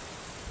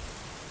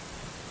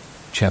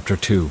 Chapter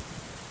 2.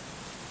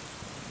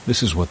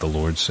 This is what the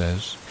Lord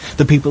says.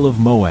 The people of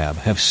Moab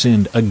have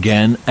sinned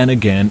again and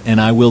again,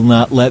 and I will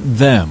not let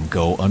them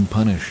go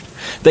unpunished.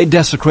 They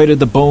desecrated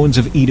the bones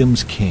of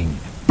Edom's king,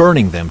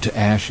 burning them to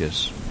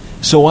ashes.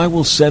 So I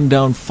will send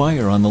down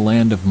fire on the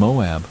land of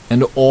Moab,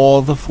 and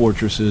all the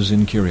fortresses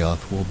in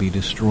Kirioth will be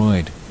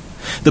destroyed.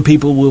 The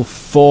people will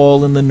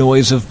fall in the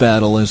noise of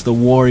battle as the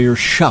warriors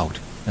shout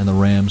and the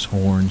ram's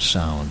horn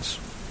sounds.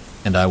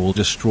 And I will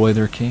destroy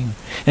their king,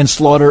 and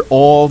slaughter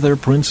all their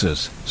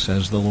princes,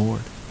 says the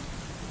Lord.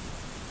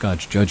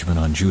 God's judgment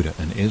on Judah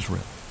and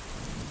Israel.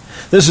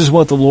 This is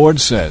what the Lord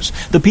says.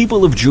 The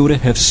people of Judah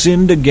have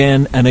sinned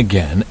again and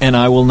again, and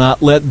I will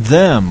not let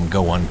them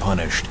go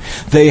unpunished.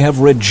 They have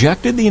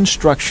rejected the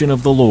instruction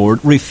of the Lord,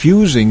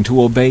 refusing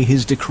to obey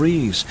his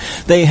decrees.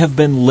 They have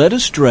been led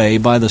astray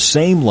by the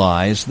same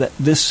lies that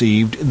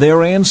deceived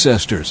their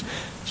ancestors.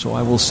 So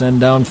I will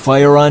send down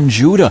fire on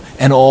Judah,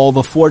 and all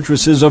the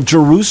fortresses of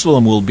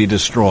Jerusalem will be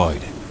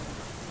destroyed.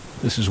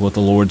 This is what the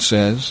Lord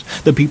says.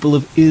 The people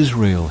of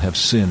Israel have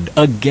sinned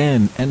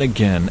again and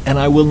again, and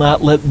I will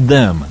not let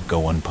them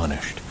go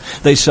unpunished.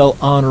 They sell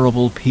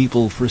honorable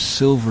people for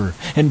silver,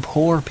 and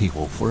poor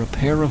people for a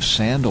pair of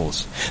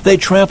sandals. They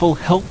trample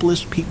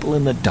helpless people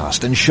in the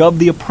dust, and shove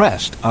the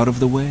oppressed out of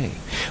the way.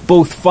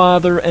 Both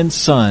father and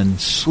son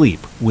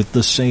sleep with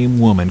the same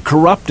woman,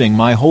 corrupting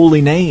my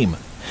holy name.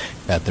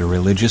 At their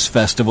religious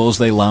festivals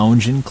they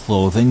lounge in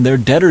clothing their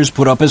debtors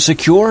put up as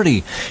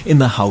security. In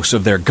the house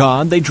of their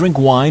God they drink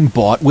wine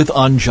bought with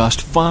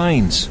unjust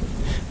fines.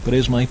 But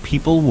as my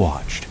people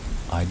watched,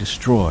 I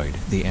destroyed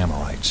the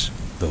Amorites,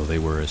 though they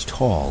were as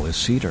tall as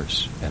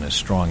cedars and as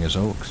strong as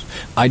oaks.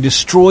 I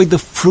destroyed the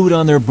fruit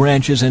on their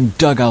branches and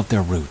dug out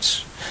their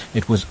roots.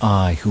 It was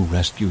I who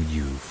rescued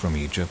you from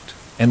Egypt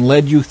and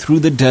led you through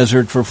the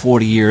desert for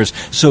 40 years,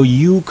 so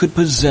you could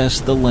possess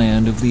the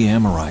land of the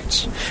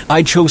Amorites.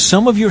 I chose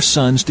some of your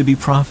sons to be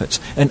prophets,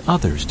 and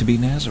others to be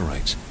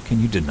Nazirites. Can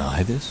you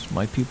deny this,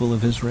 my people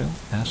of Israel?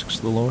 Asks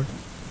the Lord.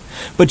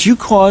 But you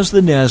caused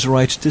the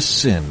Nazirites to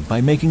sin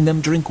by making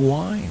them drink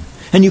wine,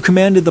 and you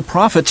commanded the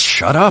prophets,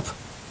 shut up.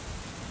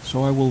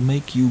 So I will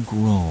make you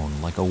groan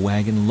like a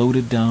wagon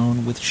loaded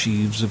down with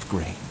sheaves of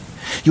grain.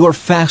 Your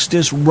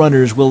fastest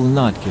runners will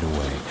not get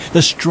away.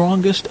 The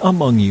strongest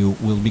among you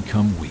will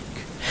become weak.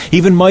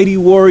 Even mighty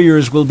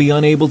warriors will be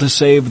unable to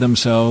save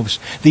themselves.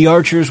 The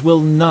archers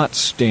will not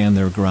stand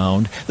their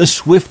ground. The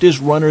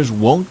swiftest runners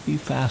won't be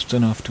fast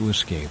enough to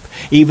escape.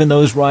 Even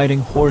those riding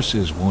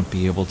horses won't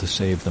be able to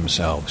save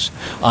themselves.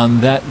 On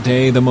that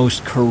day, the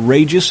most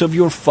courageous of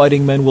your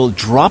fighting men will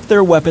drop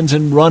their weapons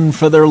and run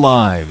for their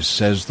lives,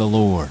 says the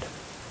Lord.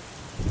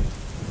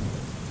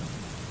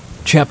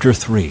 Chapter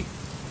 3.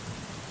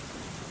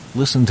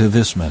 Listen to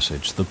this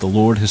message that the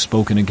Lord has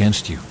spoken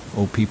against you,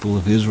 O people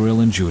of Israel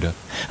and Judah,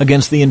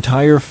 against the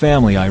entire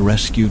family I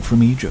rescued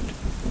from Egypt.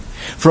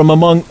 From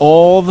among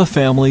all the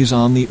families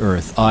on the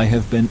earth, I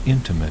have been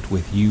intimate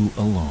with you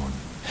alone.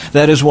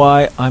 That is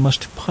why I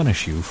must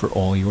punish you for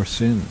all your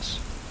sins.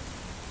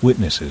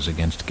 Witnesses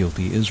against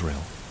guilty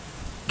Israel.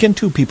 Can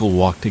two people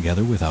walk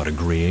together without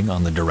agreeing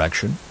on the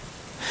direction?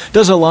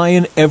 Does a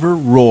lion ever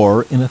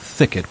roar in a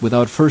thicket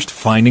without first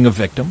finding a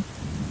victim?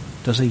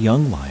 Does a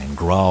young lion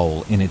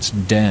growl in its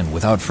den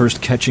without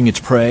first catching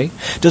its prey?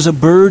 Does a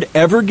bird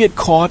ever get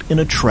caught in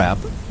a trap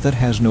that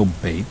has no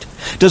bait?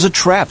 Does a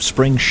trap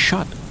spring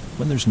shut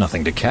when there's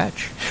nothing to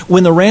catch?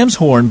 When the ram's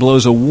horn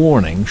blows a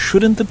warning,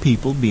 shouldn't the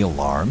people be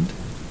alarmed?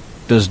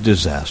 Does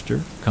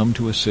disaster come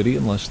to a city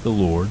unless the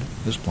Lord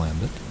has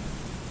planned it?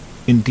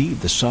 Indeed,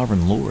 the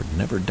sovereign Lord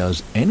never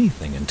does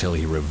anything until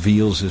he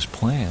reveals his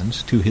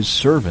plans to his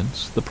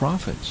servants, the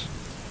prophets.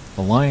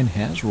 The lion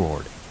has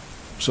roared.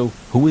 So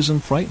who isn't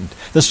frightened?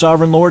 The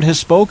sovereign Lord has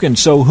spoken,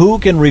 so who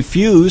can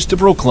refuse to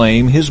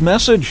proclaim his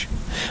message?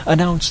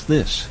 Announce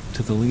this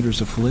to the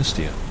leaders of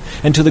Philistia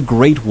and to the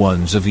great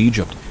ones of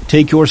Egypt.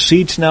 Take your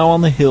seats now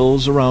on the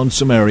hills around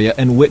Samaria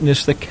and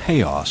witness the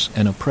chaos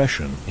and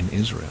oppression in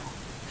Israel.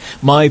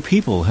 My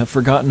people have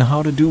forgotten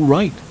how to do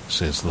right,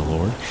 says the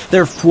Lord.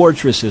 Their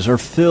fortresses are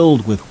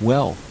filled with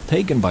wealth,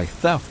 taken by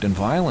theft and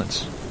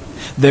violence.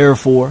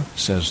 Therefore,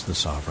 says the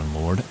sovereign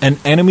Lord, an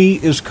enemy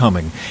is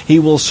coming. He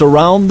will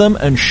surround them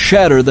and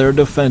shatter their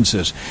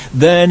defenses.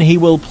 Then he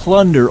will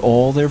plunder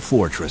all their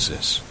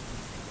fortresses.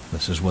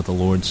 This is what the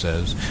Lord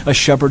says. A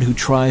shepherd who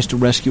tries to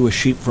rescue a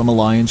sheep from a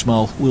lion's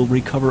mouth will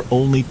recover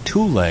only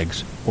 2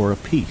 legs or a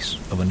piece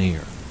of an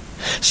ear.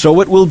 So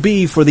it will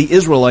be for the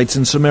Israelites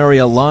in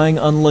Samaria lying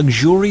on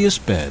luxurious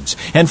beds,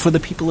 and for the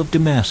people of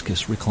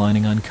Damascus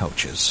reclining on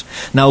couches.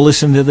 Now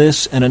listen to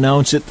this and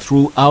announce it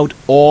throughout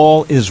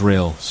all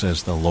Israel,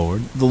 says the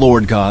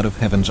Lord God of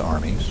heaven's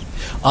armies.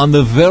 On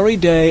the very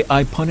day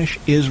I punish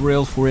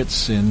Israel for its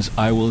sins,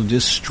 I will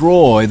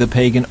destroy the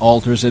pagan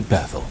altars at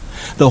Bethel.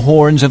 The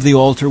horns of the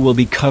altar will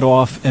be cut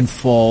off and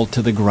fall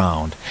to the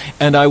ground,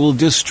 and I will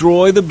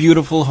destroy the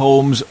beautiful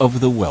homes of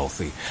the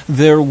wealthy,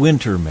 their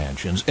winter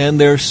mansions, and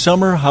their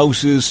summer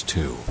houses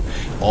too,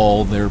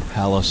 all their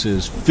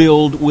palaces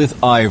filled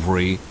with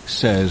ivory,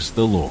 says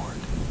the Lord.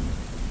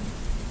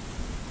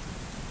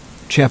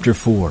 Chapter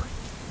 4.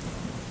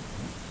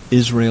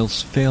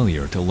 Israel's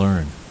failure to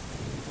learn.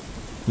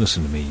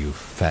 Listen to me, you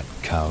fat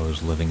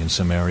cows living in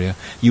Samaria,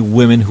 you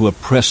women who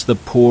oppress the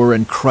poor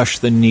and crush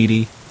the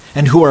needy,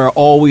 and who are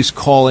always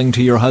calling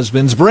to your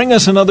husbands, bring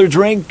us another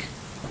drink.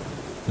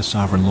 The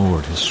sovereign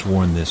Lord has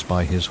sworn this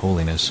by his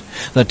holiness.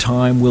 The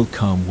time will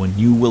come when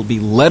you will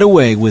be led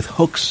away with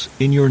hooks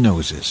in your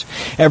noses.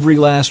 Every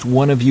last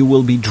one of you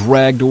will be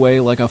dragged away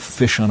like a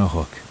fish on a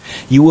hook.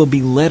 You will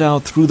be led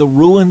out through the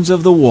ruins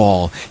of the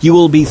wall. You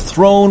will be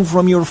thrown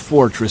from your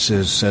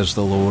fortresses, says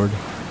the Lord.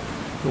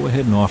 Go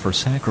ahead and offer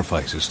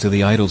sacrifices to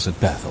the idols at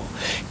Bethel.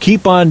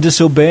 Keep on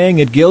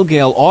disobeying at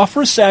Gilgal.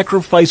 Offer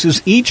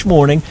sacrifices each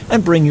morning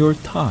and bring your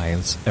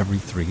tithes every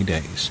 3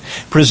 days.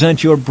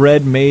 Present your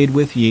bread made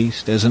with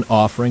yeast as an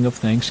offering of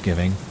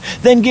thanksgiving.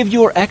 Then give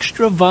your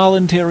extra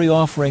voluntary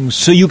offerings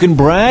so you can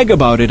brag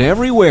about it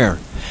everywhere.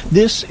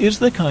 This is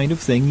the kind of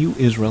thing you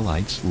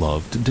Israelites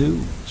love to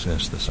do,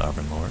 says the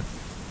sovereign Lord.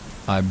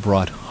 I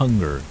brought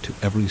hunger to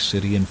every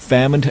city and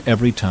famine to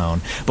every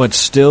town, but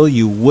still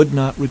you would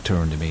not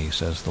return to me,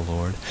 says the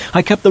Lord.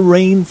 I kept the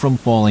rain from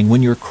falling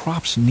when your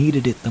crops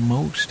needed it the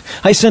most.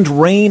 I sent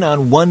rain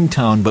on one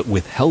town, but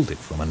withheld it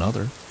from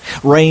another.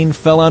 Rain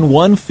fell on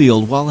one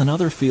field, while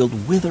another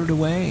field withered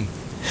away.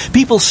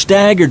 People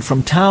staggered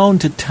from town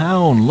to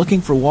town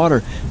looking for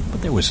water,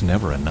 but there was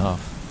never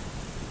enough.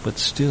 But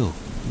still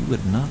you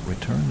would not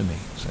return to me,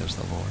 says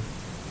the Lord.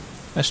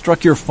 I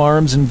struck your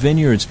farms and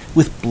vineyards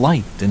with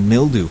blight and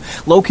mildew.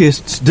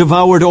 Locusts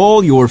devoured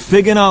all your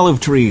fig and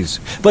olive trees.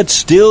 But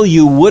still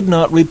you would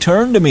not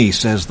return to me,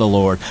 says the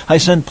Lord. I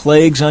sent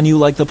plagues on you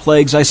like the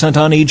plagues I sent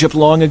on Egypt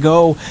long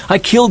ago. I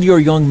killed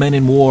your young men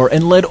in war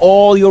and led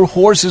all your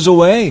horses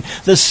away.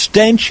 The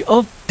stench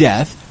of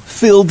death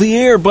filled the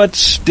air, but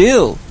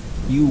still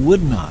you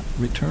would not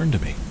return to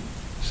me,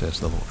 says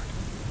the Lord.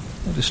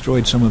 I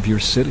destroyed some of your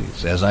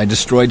cities, as I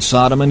destroyed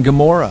Sodom and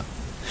Gomorrah.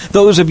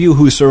 Those of you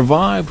who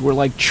survived were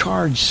like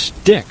charred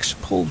sticks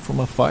pulled from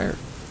a fire.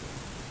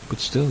 But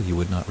still you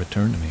would not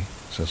return to me,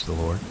 says the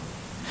Lord.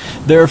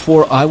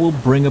 Therefore I will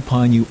bring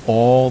upon you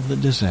all the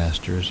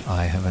disasters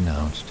I have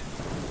announced.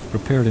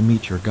 Prepare to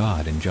meet your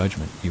God in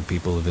judgment, you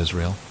people of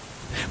Israel.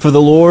 For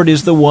the Lord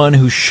is the one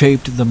who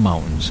shaped the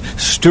mountains,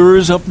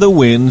 stirs up the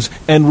winds,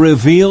 and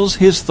reveals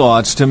his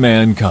thoughts to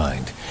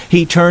mankind.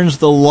 He turns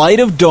the light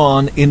of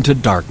dawn into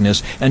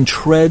darkness and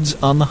treads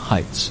on the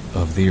heights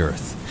of the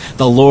earth.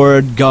 The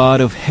Lord God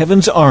of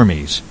heaven's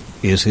armies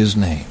is his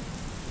name.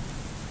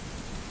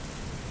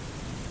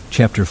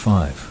 Chapter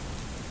 5.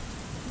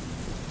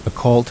 A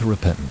call to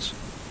repentance.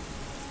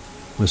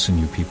 Listen,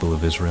 you people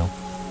of Israel.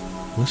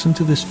 Listen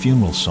to this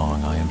funeral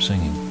song I am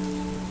singing.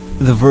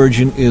 The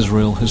virgin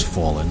Israel has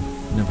fallen,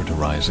 never to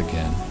rise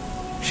again.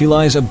 She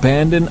lies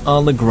abandoned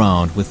on the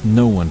ground with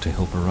no one to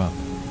help her up.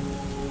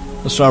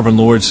 The sovereign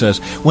Lord says,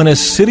 when a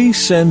city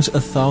sends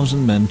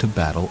 1,000 men to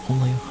battle,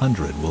 only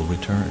 100 will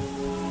return.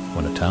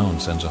 When a town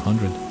sends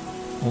 100,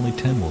 only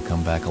 10 will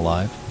come back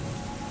alive.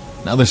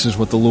 Now this is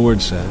what the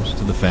Lord says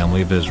to the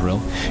family of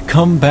Israel.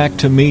 Come back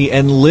to me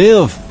and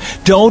live.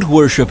 Don't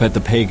worship at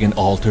the pagan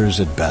altars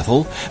at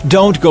Bethel.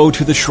 Don't go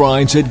to the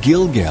shrines at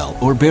Gilgal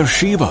or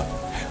Beersheba.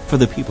 For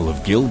the people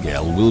of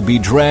Gilgal will be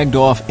dragged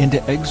off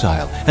into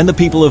exile, and the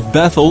people of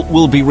Bethel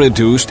will be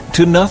reduced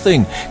to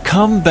nothing.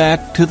 Come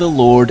back to the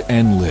Lord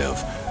and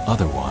live.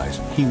 Otherwise,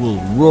 he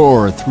will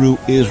roar through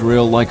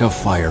Israel like a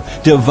fire,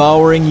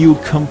 devouring you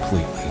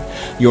completely.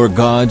 Your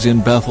gods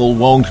in Bethel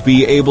won't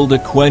be able to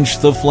quench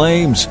the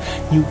flames.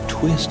 You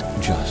twist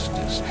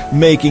justice,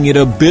 making it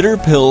a bitter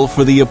pill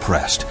for the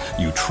oppressed.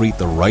 You treat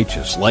the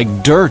righteous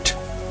like dirt.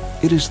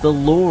 It is the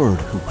Lord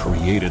who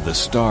created the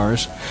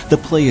stars, the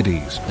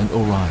Pleiades and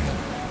Orion.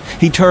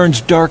 He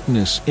turns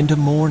darkness into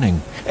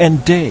morning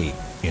and day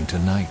into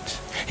night.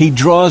 He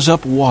draws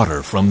up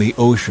water from the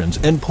oceans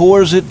and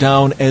pours it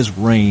down as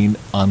rain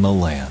on the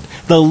land.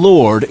 The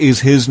Lord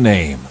is his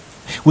name.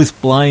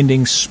 With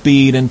blinding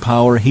speed and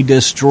power, he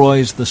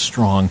destroys the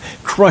strong,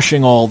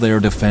 crushing all their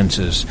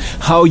defenses.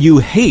 How you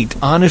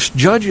hate honest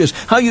judges,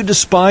 how you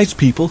despise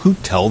people who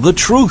tell the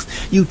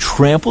truth. You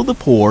trample the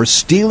poor,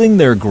 stealing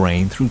their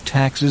grain through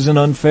taxes and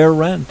unfair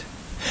rent.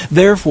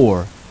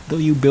 Therefore, though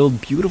you build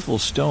beautiful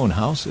stone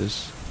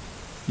houses,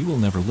 you will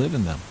never live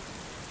in them.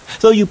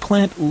 Though you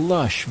plant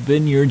lush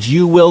vineyards,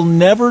 you will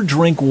never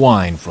drink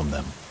wine from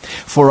them.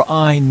 For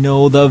I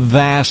know the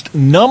vast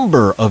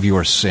number of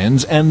your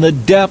sins and the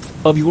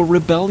depth of your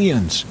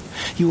rebellions.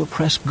 You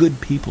oppress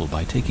good people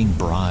by taking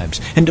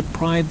bribes and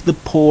deprive the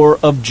poor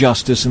of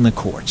justice in the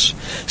courts.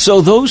 So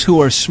those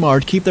who are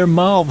smart keep their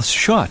mouths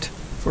shut,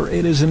 for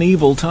it is an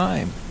evil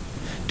time.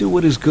 Do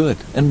what is good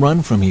and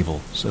run from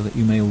evil, so that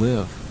you may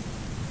live.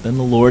 Then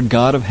the Lord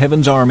God of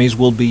heaven's armies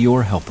will be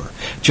your helper,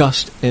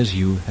 just as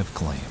you have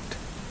claimed.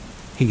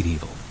 Hate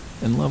evil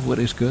and love what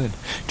is good.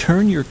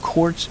 Turn your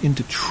courts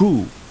into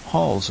true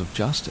halls of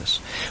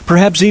justice.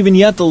 Perhaps even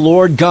yet the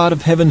Lord God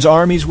of heaven's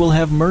armies will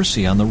have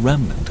mercy on the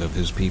remnant of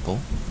his people.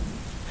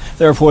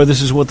 Therefore,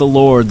 this is what the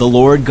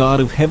Lord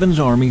God of heaven's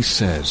armies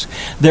says.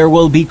 There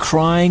will be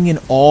crying in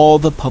all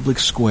the public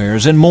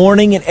squares and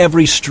mourning in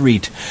every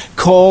street.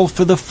 Call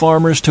for the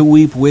farmers to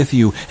weep with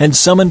you and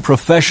summon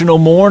professional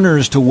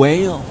mourners to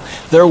wail.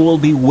 There will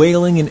be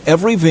wailing in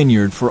every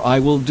vineyard, for I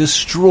will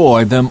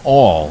destroy them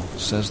all,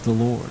 says the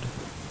Lord.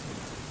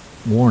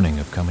 Warning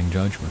of coming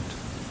judgment.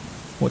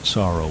 What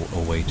sorrow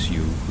awaits you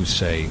who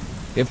say,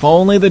 if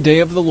only the day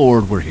of the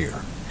Lord were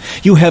here.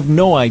 You have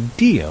no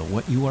idea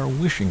what you are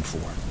wishing for.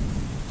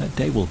 That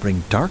day will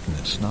bring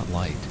darkness, not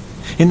light.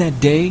 In that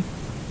day,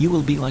 you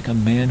will be like a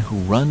man who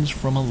runs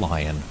from a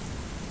lion,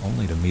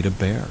 only to meet a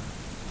bear.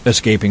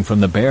 Escaping from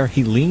the bear,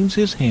 he leans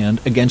his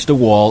hand against a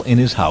wall in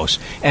his house,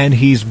 and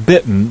he's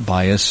bitten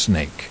by a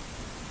snake.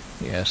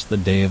 Yes, the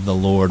day of the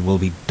Lord will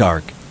be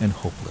dark and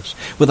hopeless,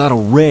 without a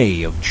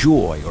ray of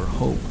joy or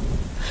hope.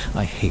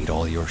 I hate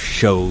all your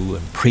show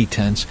and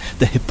pretense,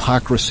 the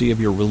hypocrisy of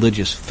your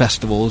religious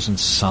festivals and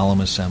solemn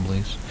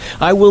assemblies.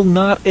 I will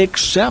not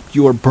accept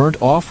your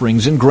burnt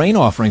offerings and grain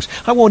offerings.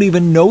 I won't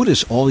even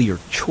notice all your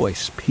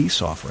choice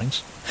peace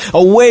offerings.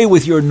 Away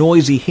with your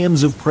noisy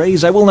hymns of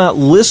praise. I will not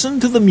listen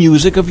to the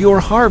music of your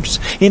harps.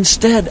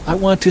 Instead, I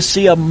want to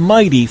see a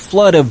mighty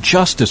flood of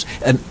justice,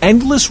 an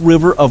endless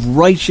river of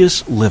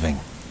righteous living.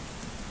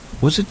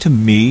 Was it to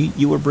me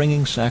you were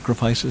bringing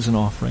sacrifices and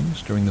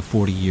offerings during the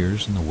 40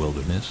 years in the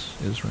wilderness,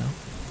 Israel?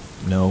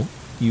 No,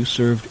 you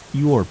served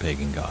your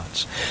pagan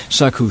gods.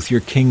 Succoth,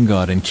 your king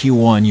god, and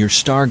Kiwan, your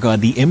star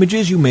god, the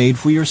images you made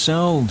for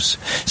yourselves.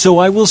 So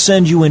I will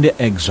send you into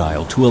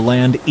exile to a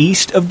land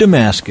east of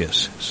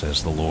Damascus,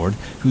 says the Lord,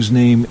 whose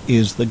name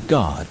is the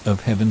God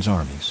of heaven's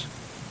armies.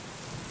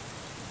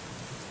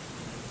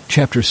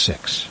 Chapter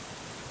 6.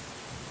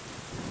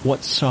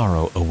 What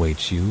sorrow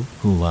awaits you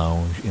who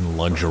lounge in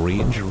luxury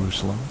in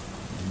Jerusalem?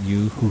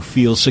 You who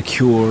feel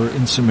secure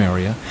in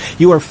Samaria?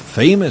 You are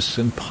famous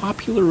and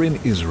popular in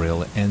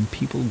Israel, and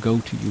people go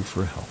to you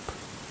for help.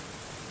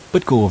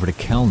 But go over to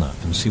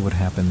Calneh and see what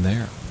happened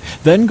there.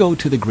 Then go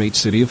to the great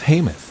city of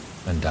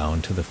Hamath, and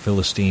down to the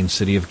Philistine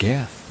city of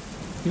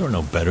Gath. You are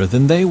no better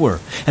than they were,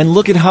 and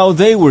look at how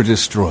they were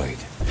destroyed.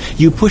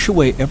 You push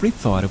away every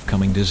thought of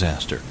coming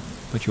disaster.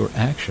 but your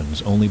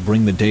actions only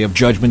bring the day of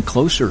judgment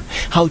closer.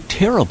 How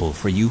terrible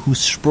for you who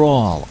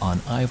sprawl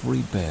on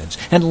ivory beds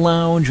and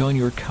lounge on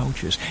your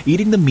couches,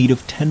 eating the meat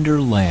of tender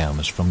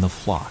lambs from the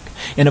flock,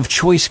 and of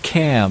choice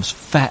calves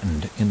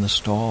fattened in the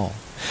stall.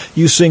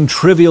 You sing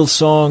trivial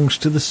songs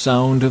to the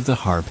sound of the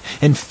harp,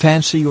 and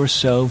fancy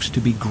yourselves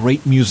to be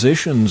great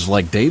musicians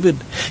like David.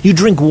 You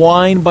drink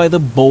wine by the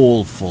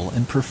bowlful,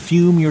 and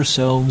perfume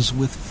yourselves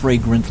with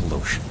fragrant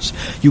lotions.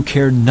 You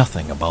care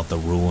nothing about the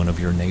ruin of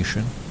your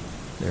nation.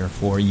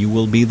 Therefore you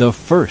will be the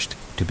first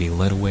to be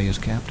led away as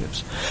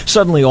captives.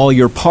 Suddenly all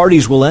your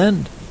parties will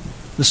end.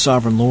 The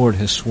sovereign Lord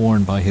has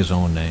sworn by his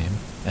own name,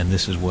 and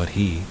this is what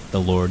he, the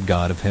Lord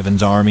God of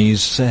heaven's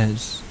armies,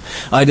 says.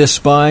 I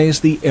despise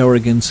the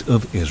arrogance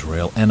of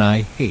Israel, and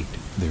I hate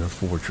their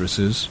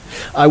fortresses.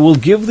 I will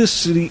give this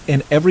city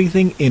and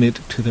everything in it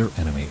to their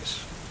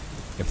enemies.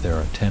 If there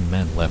are 10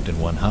 men left in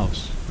one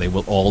house, they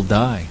will all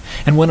die.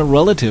 And when a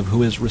relative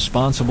who is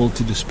responsible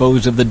to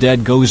dispose of the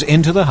dead goes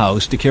into the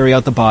house to carry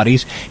out the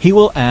bodies, he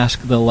will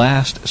ask the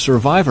last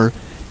survivor,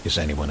 "Is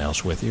anyone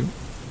else with you?"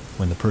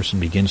 When the person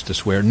begins to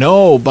swear,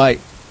 "No, by..."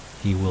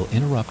 he will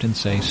interrupt and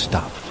say,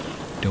 "Stop.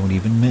 Don't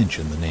even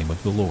mention the name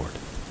of the Lord."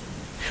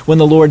 When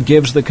the Lord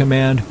gives the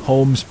command,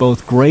 homes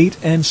both great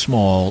and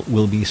small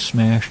will be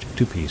smashed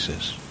to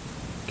pieces.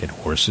 Can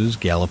horses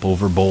gallop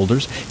over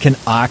boulders? Can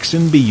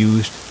oxen be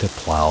used to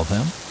plow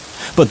them?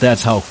 But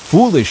that's how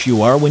foolish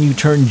you are when you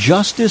turn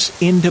justice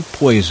into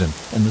poison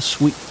and the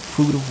sweet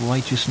fruit of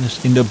righteousness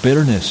into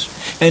bitterness.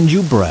 And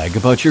you brag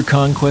about your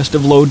conquest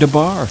of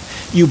Lo-Debar.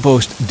 You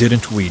boast,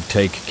 "Didn't we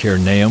take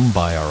Capernaum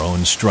by our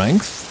own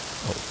strength?"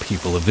 O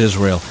people of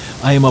Israel,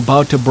 I am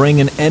about to bring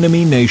an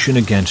enemy nation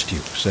against you,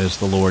 says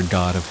the Lord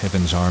God of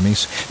heaven's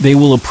armies. They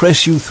will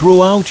oppress you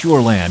throughout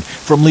your land,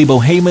 from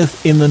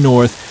Lebo-Hamath in the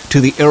north to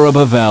the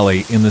Arabah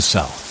Valley in the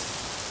south.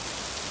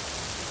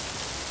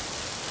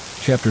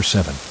 Chapter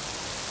 7.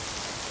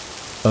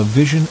 A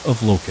Vision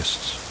of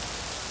Locusts.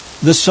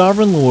 The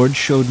sovereign Lord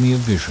showed me a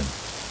vision.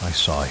 I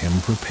saw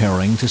him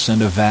preparing to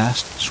send a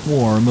vast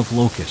swarm of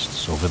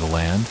locusts over the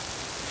land.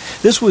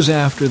 This was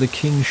after the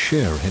king's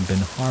share had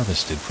been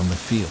harvested from the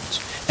fields,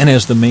 and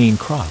as the main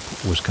crop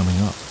was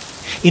coming up.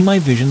 In my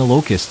vision, the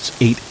locusts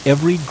ate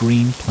every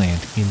green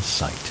plant in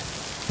sight.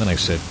 Then I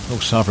said, "O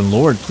sovereign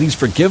Lord, please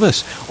forgive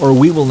us, or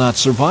we will not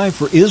survive,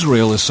 for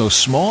Israel is so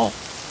small."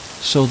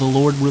 So the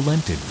Lord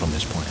relented from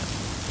his plan.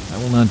 "I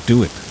will not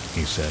do it,"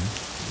 he said.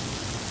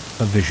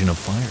 A vision of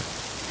fire.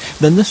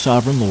 Then the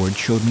sovereign Lord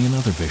showed me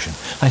another vision.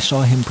 I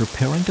saw him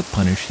preparing to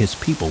punish his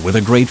people with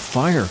a great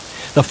fire.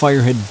 The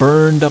fire had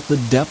burned up the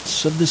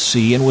depths of the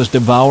sea and was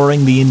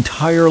devouring the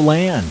entire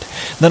land.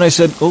 Then I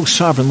said, "O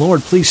sovereign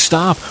Lord, please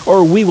stop,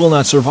 or we will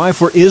not survive,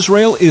 for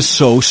Israel is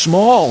so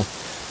small."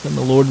 Then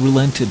the Lord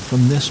relented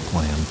from this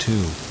plan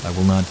too. "I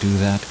will not do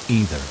that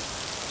either,"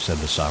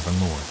 said the sovereign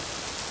Lord.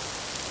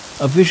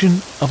 A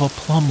vision of a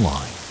plumb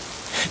line.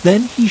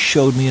 Then he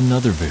showed me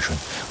another vision.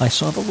 I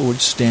saw the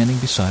Lord standing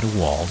beside a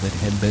wall that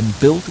had been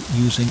built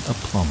using a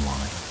plumb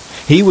line.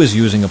 He was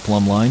using a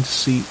plumb line to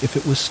see if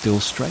it was still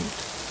straight.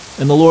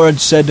 And the Lord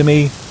said to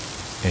me,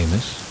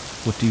 "Amos,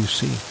 what do you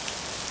see?"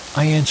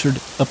 I answered,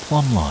 "A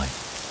plumb line."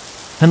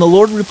 And the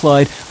Lord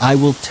replied, "I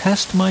will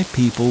test my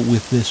people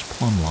with this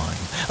plumb line.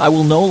 I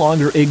will no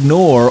longer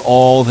ignore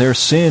all their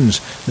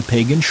sins. The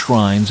pagan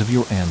shrines of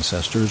your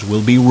ancestors will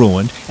be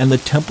ruined, and the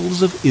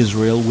temples of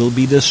Israel will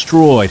be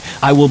destroyed.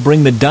 I will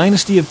bring the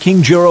dynasty of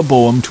King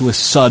Jeroboam to a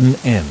sudden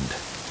end."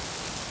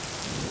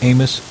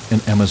 Amos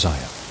and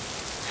Amaziah.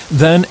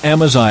 Then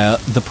Amaziah,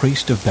 the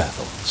priest of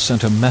Bethel,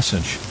 sent a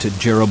message to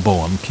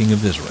Jeroboam, king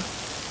of Israel.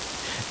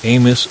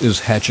 "Amos is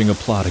hatching a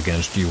plot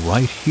against you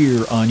right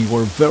here on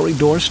your very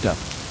doorstep.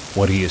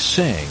 What he is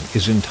saying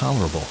is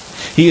intolerable.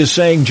 He is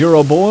saying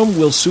Jeroboam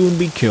will soon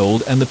be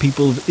killed and the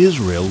people of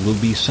Israel will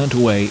be sent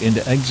away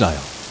into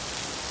exile."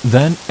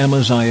 Then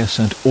Amaziah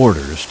sent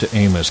orders to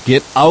Amos,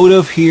 "Get out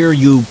of here,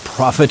 you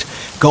prophet.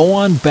 Go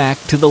on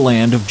back to the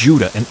land of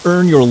Judah and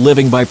earn your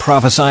living by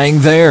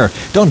prophesying there.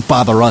 Don't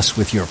bother us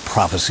with your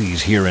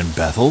prophecies here in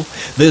Bethel.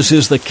 This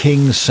is the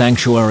king's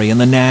sanctuary and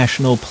the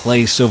national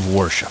place of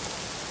worship."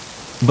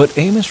 But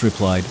Amos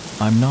replied,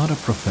 "I'm not a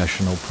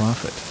professional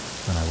prophet,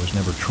 and I was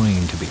never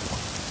trained to be one.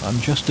 I'm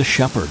just a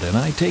shepherd, and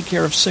I take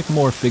care of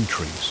sycamore fig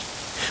trees.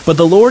 But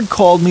the Lord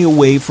called me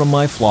away from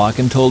my flock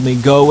and told me,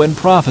 'Go and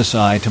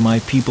prophesy to my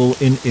people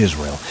in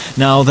Israel.'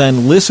 Now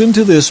then, listen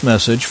to this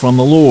message from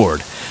the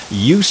Lord.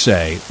 You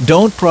say,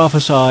 'Don't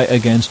prophesy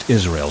against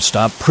Israel.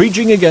 Stop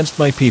preaching against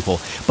my people.'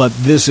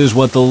 But this is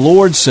what the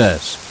Lord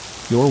says.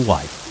 Your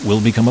wife will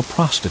become a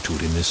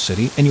prostitute in this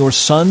city, and your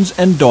sons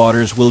and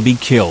daughters will be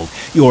killed.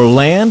 Your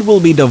land will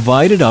be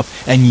divided up,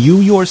 and you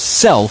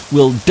yourself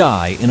will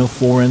die in a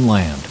foreign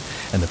land.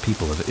 And the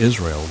people of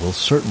Israel will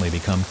certainly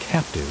become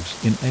captives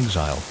in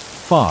exile,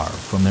 far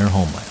from their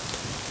homeland."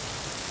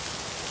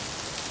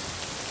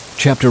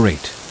 Chapter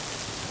 8.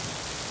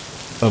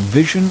 A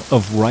Vision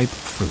of Ripe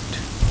Fruit.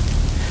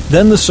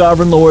 Then the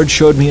sovereign Lord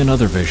showed me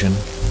another vision.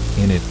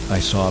 In it I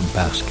saw a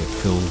basket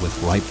filled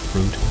with ripe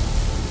fruit.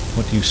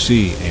 "What do you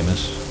see,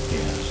 Amos?" he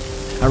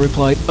asked. I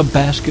replied, "A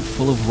basket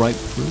full of ripe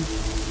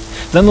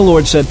fruit." Then the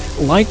Lord said,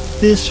 "Like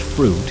this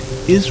fruit,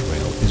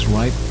 Israel is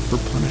ripe for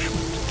punishment.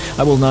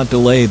 I will not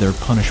delay their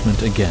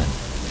punishment again.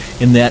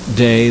 In that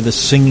day the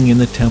singing in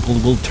the temple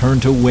will turn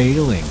to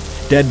wailing.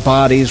 Dead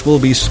bodies will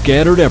be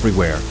scattered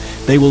everywhere.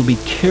 They will be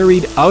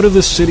carried out of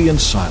the city in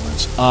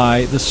silence.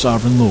 I, the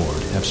sovereign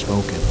Lord, have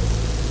spoken."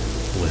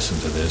 Listen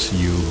to this,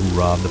 you who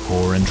rob the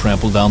poor and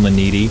trample down the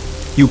needy.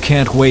 You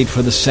can't wait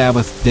for the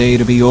Sabbath day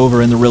to be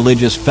over and the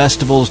religious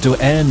festivals to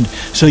end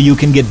so you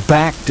can get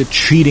back to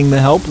cheating the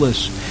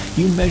helpless.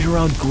 You measure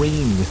out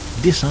grain with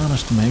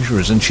dishonest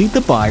measures and cheat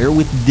the buyer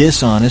with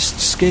dishonest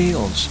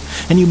scales.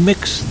 And you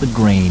mix the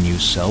grain you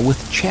sell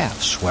with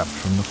chaff swept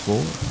from the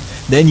floor.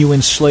 Then you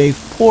enslave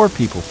poor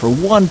people for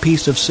one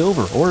piece of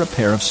silver or a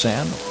pair of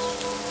sandals.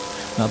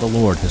 Now the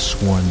Lord has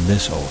sworn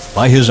this oath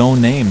by his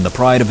own name, the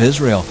pride of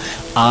Israel.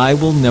 I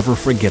will never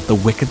forget the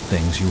wicked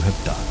things you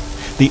have done.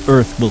 The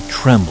earth will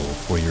tremble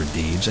for your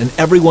deeds, and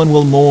everyone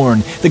will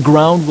mourn. The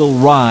ground will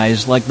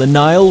rise like the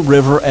Nile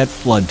River at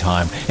flood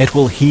time. It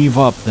will heave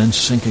up, then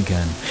sink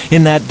again.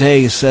 In that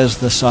day, says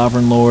the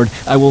sovereign Lord,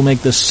 I will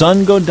make the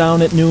sun go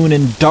down at noon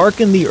and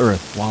darken the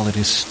earth while it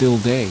is still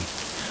day.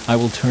 I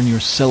will turn your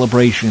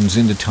celebrations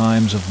into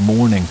times of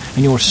mourning,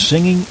 and your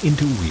singing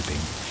into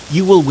weeping.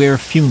 You will wear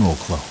funeral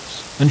clothes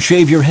and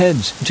shave your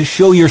heads to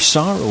show your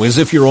sorrow as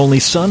if your only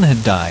son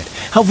had died.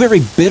 How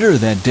very bitter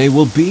that day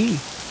will be!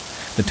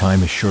 The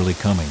time is surely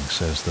coming,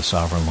 says the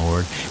sovereign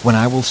Lord, when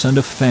I will send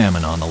a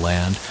famine on the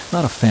land,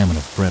 not a famine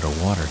of bread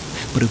or water,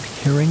 but of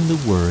hearing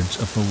the words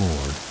of the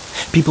Lord.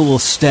 People will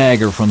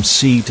stagger from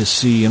sea to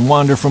sea and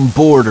wander from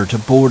border to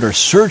border,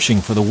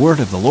 searching for the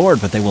word of the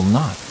Lord, but they will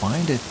not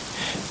find it.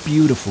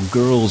 Beautiful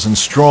girls and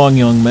strong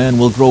young men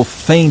will grow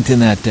faint in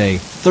that day,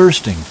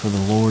 thirsting for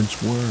the Lord's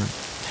word.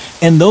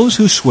 And those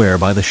who swear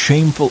by the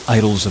shameful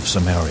idols of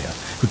Samaria,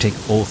 who take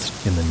oaths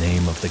in the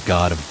name of the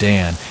God of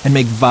Dan, and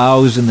make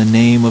vows in the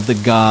name of the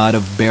God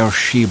of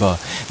Beersheba,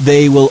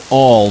 they will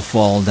all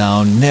fall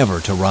down,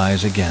 never to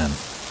rise again.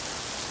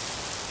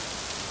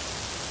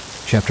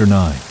 Chapter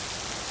 9.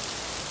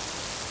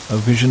 A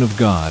vision of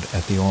God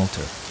at the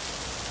altar.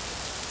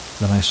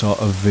 Then I saw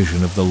a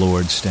vision of the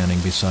Lord standing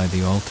beside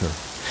the altar.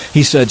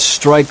 He said,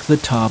 "Strike the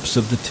tops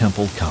of the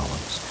temple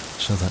columns,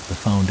 so that the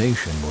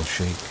foundation will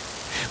shake.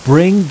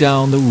 Bring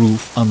down the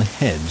roof on the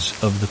heads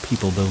of the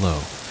people below.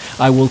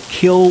 I will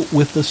kill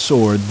with the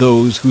sword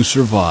those who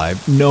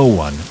survive. No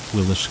one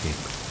will escape.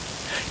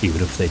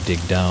 Even if they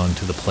dig down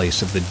to the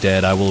place of the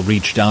dead, I will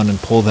reach down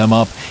and pull them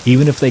up.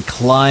 Even if they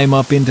climb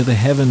up into the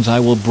heavens, I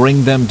will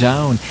bring them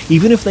down.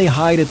 Even if they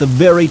hide at the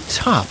very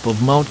top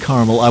of Mount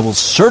Carmel, I will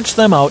search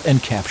them out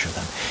and capture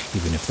them.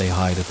 Even if they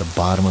hide at the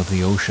bottom of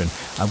the ocean,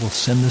 I will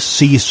send the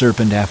sea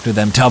serpent after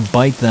them to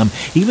bite them.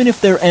 Even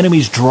if their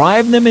enemies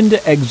drive them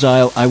into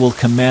exile, I will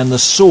command the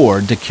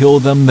sword to kill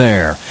them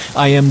there.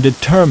 I am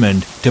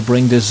determined to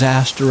bring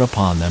disaster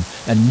upon them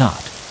and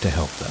not to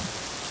help them.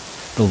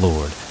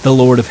 The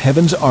Lord of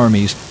heaven's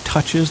armies,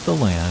 touches the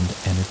land,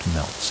 and it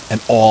melts,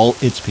 and all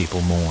its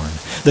people mourn.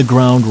 The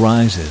ground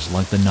rises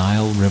like the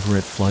Nile River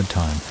at flood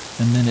time,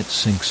 and then it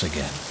sinks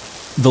again.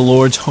 The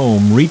Lord's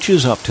home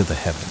reaches up to the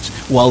heavens,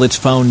 while its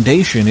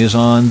foundation is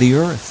on the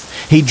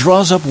earth. He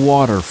draws up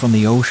water from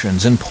the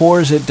oceans and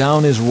pours it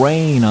down as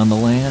rain on the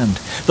land.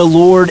 The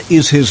Lord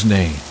is his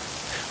name.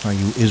 Are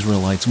you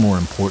Israelites more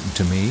important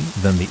to me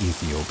than the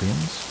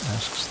Ethiopians?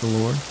 Asks the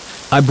Lord.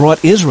 I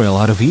brought Israel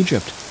out of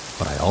Egypt,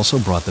 but I also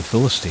brought the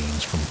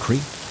Philistines from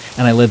Crete,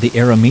 and I led the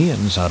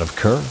Arameans out of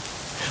Kir.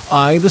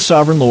 I, the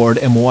sovereign Lord,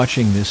 am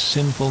watching this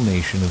sinful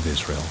nation of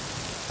Israel.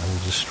 I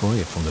will destroy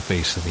it from the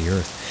face of the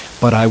earth,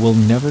 but I will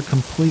never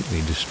completely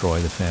destroy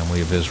the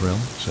family of Israel,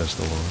 says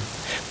the Lord.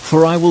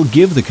 For I will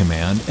give the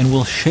command and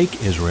will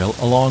shake Israel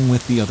along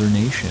with the other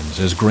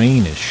nations, as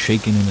grain is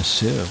shaken in a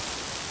sieve.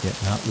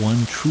 Yet not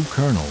one true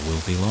kernel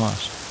will be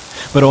lost.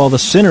 But all the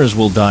sinners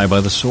will die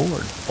by the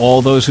sword.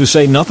 All those who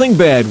say nothing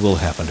bad will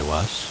happen to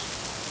us.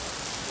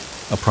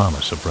 A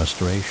promise of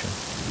restoration.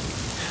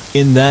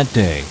 In that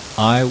day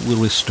I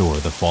will restore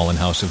the fallen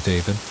house of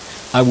David.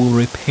 I will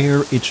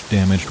repair its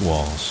damaged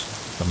walls.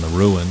 From the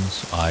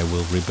ruins I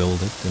will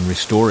rebuild it and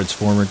restore its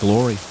former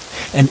glory.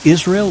 And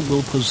Israel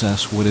will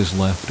possess what is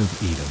left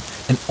of Edom,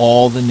 and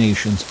all the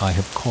nations I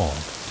have called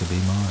to be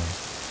mine.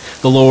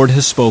 The Lord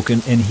has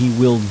spoken, and he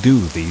will do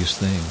these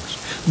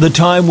things. The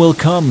time will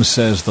come,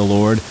 says the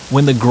Lord,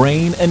 when the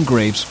grain and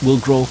grapes will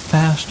grow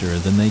faster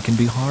than they can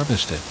be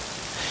harvested.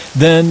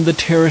 Then the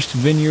terraced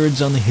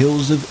vineyards on the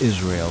hills of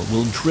Israel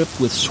will drip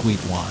with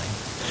sweet wine.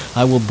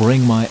 I will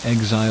bring my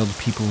exiled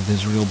people of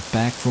Israel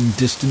back from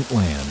distant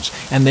lands,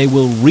 and they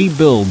will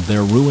rebuild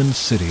their ruined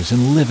cities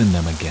and live in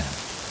them again.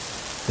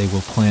 They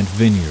will plant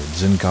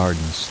vineyards and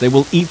gardens. They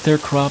will eat their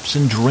crops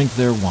and drink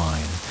their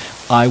wine.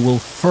 I will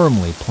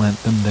firmly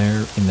plant them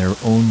there in their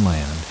own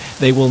land.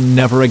 They will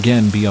never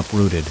again be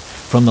uprooted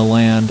from the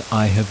land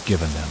I have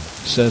given them,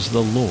 says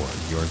the Lord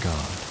your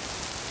God.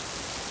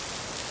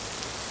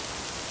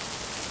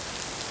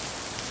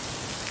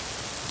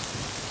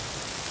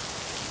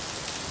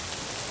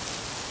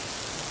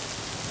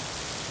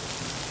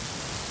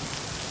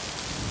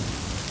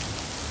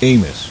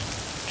 Amos,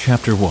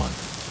 chapter 1.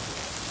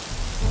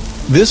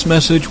 This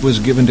message was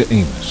given to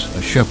Amos,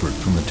 a shepherd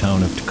from the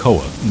town of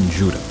Tekoa in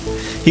Judah.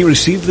 He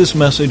received this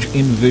message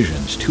in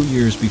visions 2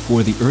 years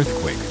before the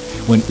earthquake,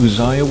 when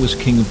Uzziah was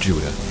king of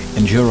Judah,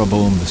 and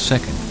Jeroboam II,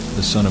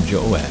 the son of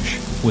Joash,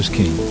 was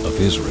king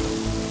of Israel.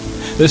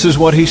 This is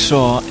what he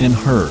saw and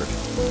heard.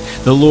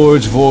 The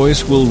Lord's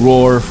voice will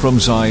roar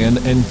from Zion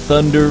and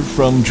thunder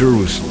from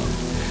Jerusalem.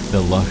 The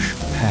lush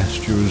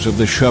pastures of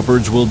the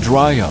shepherds will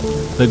dry up.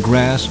 The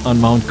grass on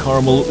Mount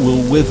Carmel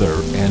will wither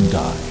and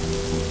die.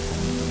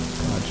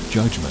 God's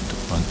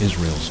judgment on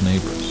Israel's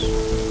neighbors.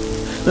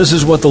 This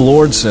is what the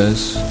Lord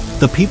says.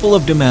 The people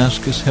of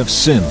Damascus have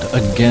sinned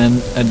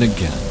again and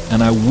again,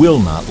 and I will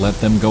not let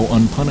them go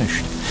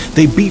unpunished.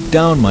 They beat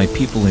down my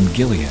people in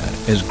Gilead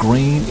as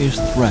grain is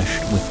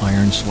threshed with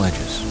iron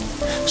sledges.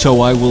 So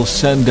I will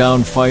send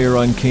down fire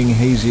on King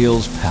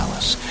Hazael's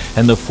palace,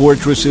 and the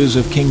fortresses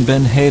of King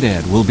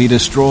Ben-Hadad will be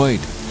destroyed.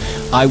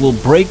 I will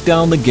break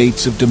down the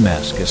gates of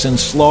Damascus and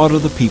slaughter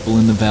the people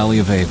in the valley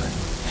of Avon.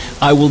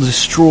 I will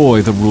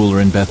destroy the ruler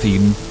in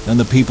Beth-Eden, and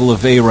the people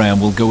of Aram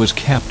will go as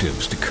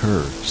captives to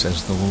Kir,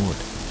 says the Lord.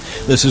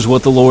 This is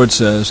what the Lord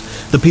says.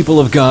 The people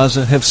of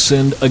Gaza have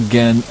sinned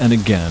again and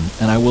again,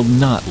 and I will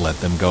not let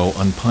them go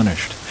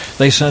unpunished.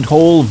 They sent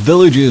whole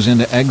villages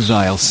into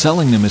exile,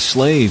 selling them as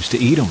slaves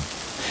to Edom.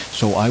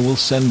 So I will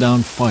send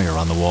down fire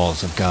on the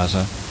walls of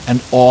Gaza,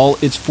 and all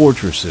its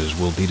fortresses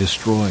will be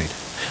destroyed.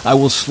 I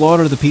will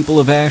slaughter the people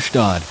of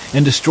Ashdod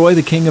and destroy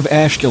the king of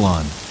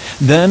Ashkelon.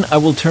 Then I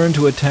will turn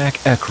to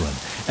attack Ekron,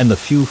 and the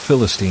few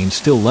Philistines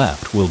still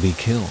left will be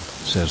killed,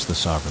 says the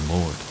sovereign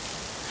Lord.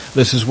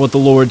 This is what the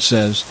Lord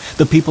says.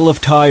 The people of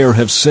Tyre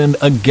have sinned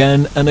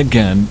again and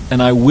again,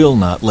 and I will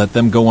not let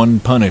them go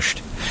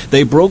unpunished.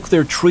 They broke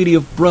their treaty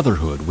of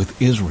brotherhood with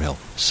Israel,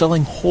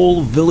 selling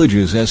whole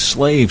villages as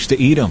slaves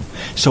to Edom.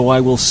 So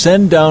I will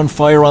send down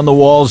fire on the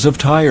walls of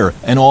Tyre,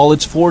 and all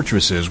its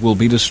fortresses will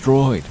be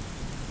destroyed.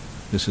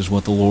 This is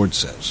what the Lord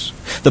says.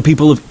 The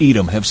people of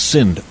Edom have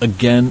sinned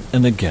again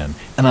and again,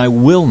 and I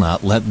will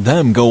not let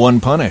them go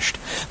unpunished.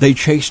 They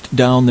chased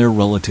down their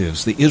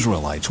relatives, the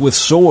Israelites, with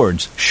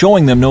swords,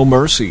 showing them no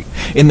mercy.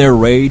 In their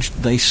rage,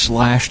 they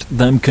slashed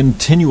them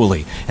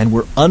continually and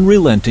were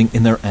unrelenting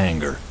in their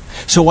anger.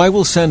 So I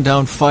will send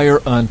down fire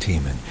on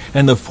Teman,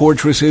 and the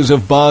fortresses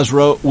of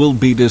Bozrah will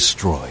be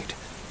destroyed.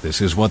 This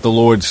is what the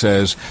Lord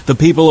says. The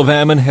people of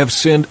Ammon have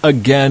sinned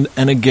again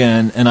and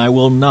again, and I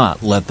will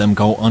not let them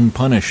go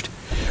unpunished.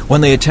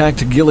 When they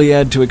attacked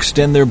Gilead to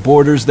extend their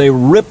borders, they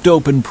ripped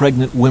open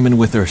pregnant women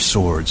with their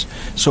swords.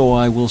 So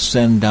I will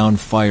send down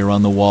fire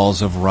on the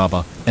walls of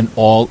Rabbah, and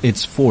all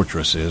its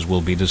fortresses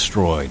will be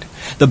destroyed.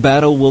 The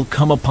battle will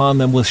come upon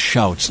them with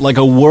shouts, like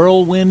a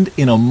whirlwind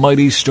in a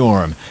mighty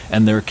storm,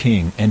 and their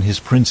king and his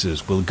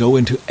princes will go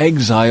into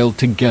exile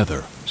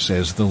together,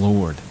 says the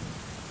Lord.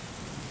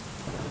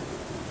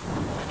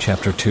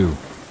 Chapter 2.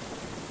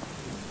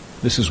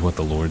 This is what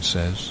the Lord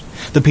says.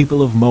 The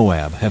people of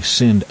Moab have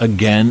sinned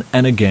again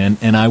and again,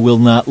 and I will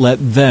not let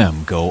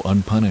them go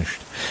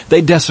unpunished.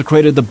 They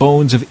desecrated the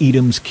bones of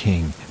Edom's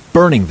king,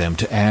 burning them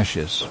to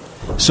ashes.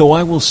 So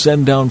I will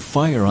send down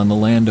fire on the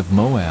land of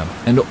Moab,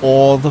 and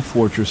all the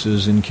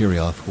fortresses in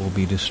Kirioth will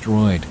be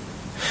destroyed.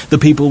 The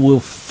people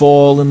will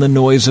fall in the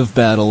noise of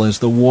battle as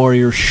the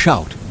warriors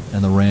shout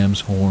and the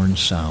ram's horn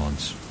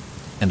sounds.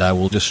 And I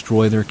will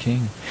destroy their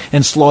king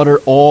and slaughter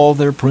all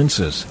their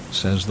princes,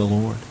 says the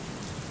Lord.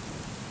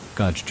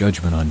 God's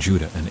judgment on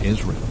Judah and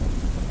Israel.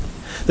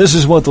 This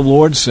is what the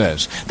Lord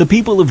says. The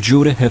people of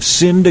Judah have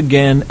sinned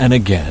again and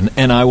again,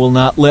 and I will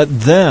not let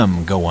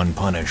them go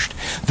unpunished.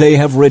 They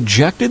have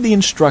rejected the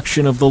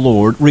instruction of the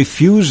Lord,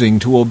 refusing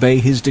to obey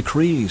his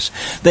decrees.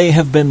 They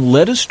have been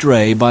led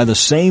astray by the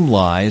same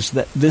lies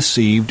that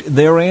deceived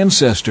their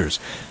ancestors.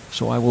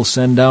 So I will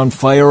send down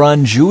fire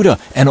on Judah,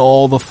 and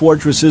all the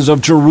fortresses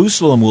of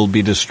Jerusalem will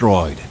be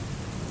destroyed.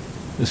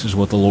 This is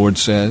what the Lord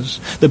says.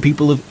 The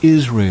people of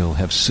Israel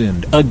have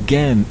sinned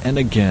again and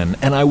again,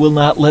 and I will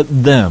not let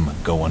them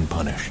go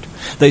unpunished.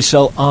 They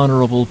sell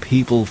honorable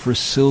people for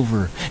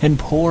silver and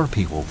poor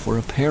people for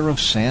a pair of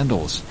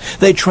sandals.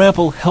 They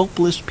trample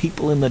helpless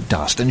people in the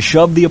dust and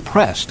shove the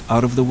oppressed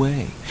out of the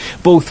way.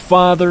 Both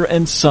father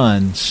and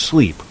son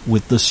sleep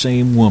with the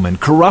same woman,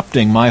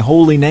 corrupting my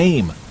holy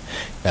name.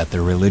 At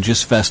their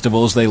religious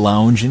festivals they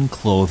lounge in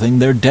clothing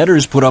their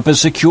debtors put up as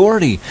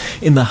security.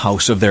 In the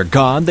house of their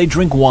God they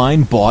drink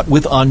wine bought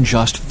with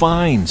unjust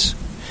fines.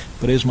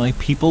 But as my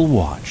people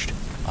watched,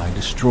 I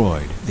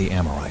destroyed the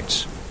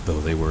Amorites, though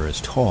they were as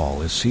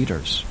tall as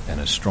cedars and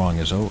as strong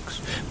as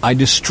oaks. I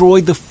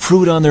destroyed the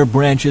fruit on their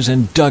branches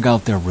and dug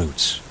out their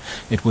roots.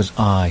 It was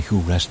I who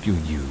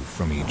rescued you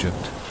from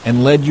Egypt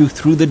and led you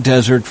through the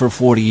desert for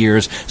 40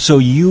 years so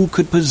you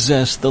could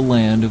possess the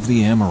land of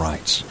the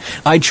Amorites.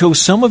 I chose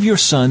some of your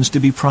sons to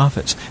be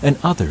prophets and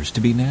others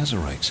to be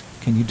Nazirites.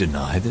 Can you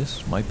deny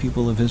this, my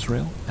people of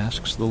Israel?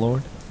 Asks the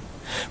Lord.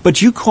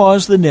 But you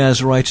caused the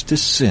Nazirites to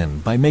sin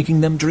by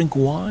making them drink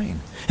wine,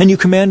 and you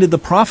commanded the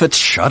prophets,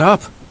 shut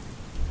up.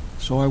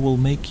 So so I will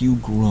make you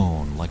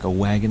groan like a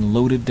wagon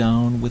loaded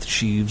down with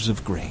sheaves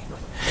of grain.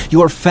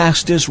 Your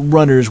fastest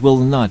runners will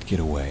not get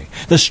away.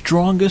 The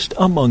strongest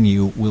among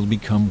you will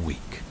become weak.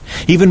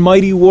 Even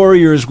mighty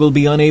warriors will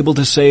be unable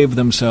to save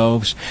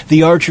themselves.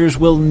 The archers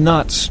will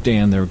not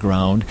stand their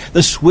ground.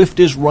 The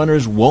swiftest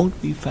runners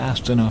won't be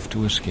fast enough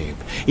to escape.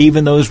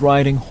 Even those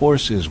riding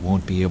horses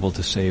won't be able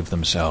to save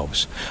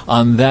themselves.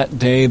 On that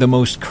day, the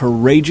most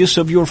courageous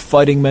of your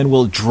fighting men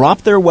will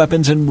drop their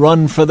weapons and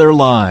run for their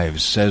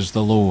lives, says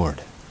the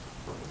Lord.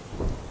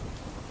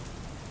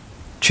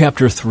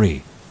 Chapter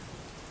 3.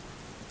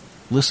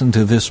 Listen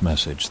to this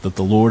message that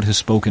the Lord has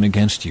spoken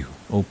against you,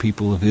 O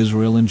people of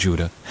Israel and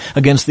Judah,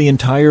 against the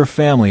entire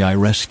family I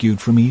rescued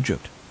from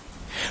Egypt.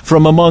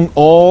 From among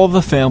all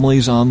the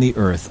families on the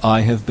earth,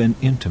 I have been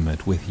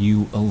intimate with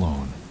you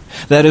alone.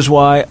 That is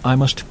why I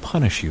must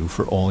punish you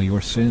for all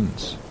your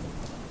sins.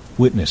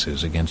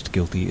 Witnesses against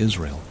guilty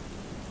Israel.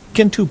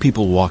 Can two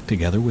people walk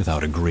together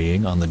without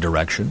agreeing on the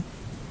direction?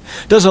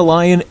 Does a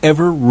lion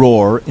ever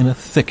roar in a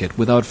thicket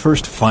without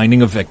first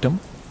finding a victim?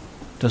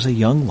 Does a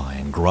young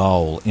lion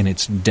growl in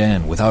its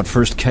den without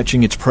first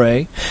catching its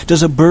prey?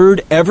 Does a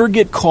bird ever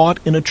get caught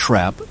in a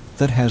trap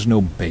that has no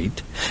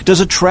bait?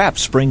 Does a trap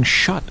spring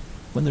shut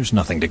when there's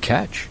nothing to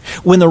catch?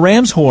 When the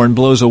ram's horn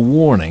blows a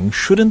warning,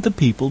 shouldn't the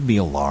people be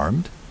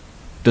alarmed?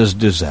 Does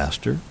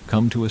disaster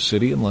come to a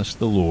city unless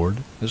the Lord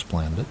has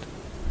planned it?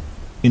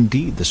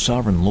 Indeed, the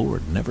sovereign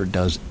Lord never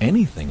does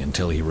anything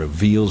until he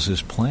reveals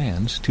his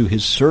plans to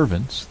his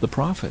servants, the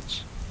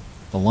prophets.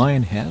 The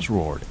lion has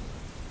roared,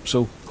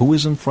 so who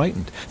isn't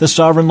frightened? The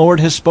sovereign Lord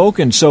has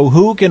spoken, so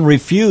who can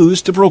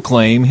refuse to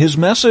proclaim his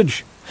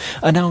message?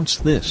 Announce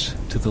this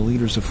to the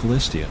leaders of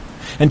Philistia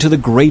and to the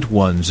great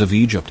ones of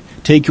Egypt.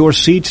 Take your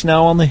seats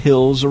now on the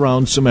hills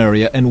around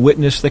Samaria and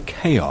witness the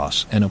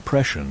chaos and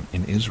oppression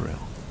in Israel.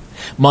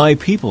 My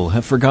people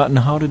have forgotten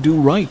how to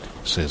do right,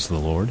 says the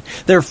Lord.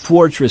 Their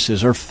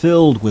fortresses are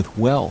filled with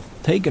wealth,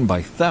 taken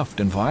by theft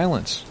and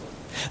violence.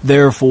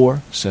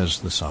 Therefore, says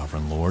the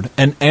sovereign Lord,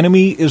 an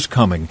enemy is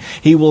coming.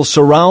 He will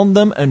surround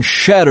them and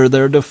shatter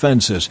their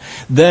defenses.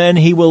 Then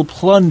he will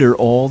plunder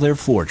all their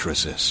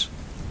fortresses.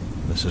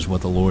 This is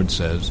what the Lord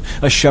says.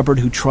 A shepherd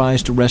who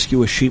tries to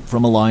rescue a sheep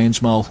from a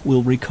lion's mouth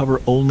will recover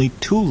only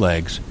 2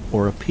 legs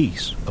or a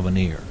piece of an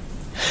ear.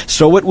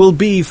 So it will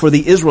be for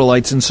the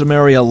Israelites in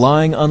Samaria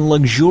lying on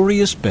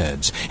luxurious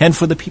beds, and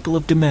for the people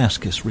of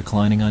Damascus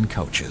reclining on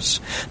couches.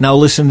 Now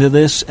listen to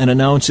this and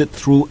announce it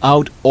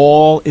throughout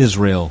all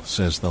Israel,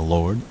 says the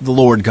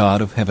Lord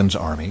God of heaven's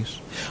armies.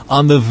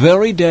 On the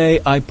very day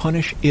I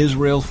punish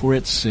Israel for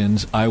its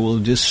sins, I will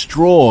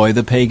destroy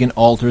the pagan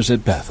altars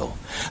at Bethel.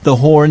 The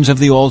horns of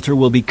the altar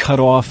will be cut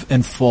off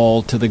and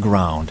fall to the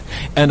ground.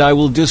 And I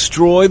will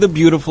destroy the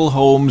beautiful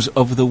homes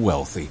of the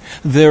wealthy,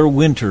 their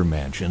winter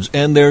mansions,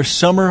 and their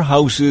summer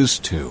houses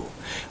too.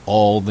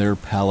 All their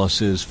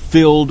palaces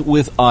filled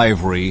with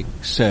ivory,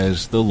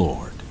 says the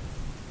Lord.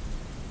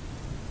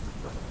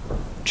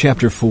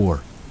 Chapter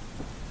 4.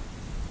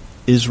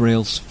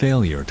 Israel's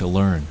failure to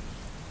learn.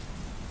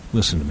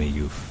 Listen to me,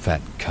 you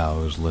fat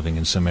cows living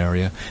in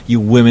Samaria, you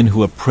women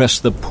who oppress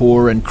the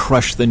poor and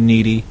crush the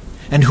needy,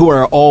 and who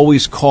are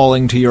always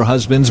calling to your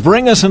husbands,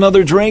 "Bring us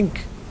another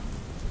drink."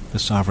 The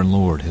sovereign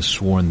Lord has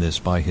sworn this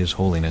by his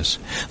holiness.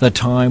 The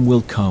time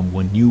will come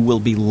when you will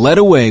be led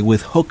away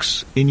with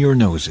hooks in your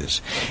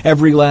noses.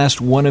 Every last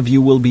one of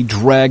you will be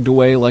dragged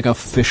away like a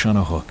fish on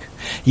a hook.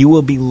 You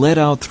will be led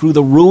out through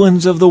the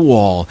ruins of the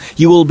wall.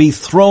 You will be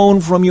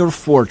thrown from your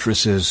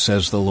fortresses,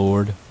 says the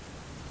Lord.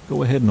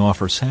 Go ahead and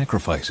offer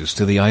sacrifices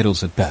to the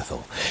idols at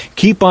Bethel.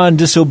 Keep on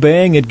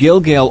disobeying at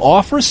Gilgal.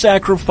 Offer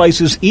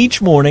sacrifices each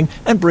morning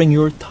and bring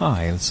your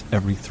tithes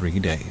every 3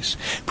 days.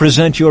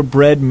 Present your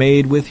bread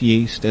made with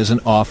yeast as an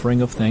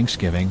offering of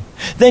thanksgiving.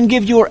 Then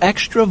give your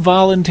extra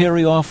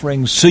voluntary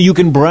offerings so you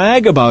can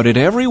brag about it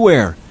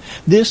everywhere.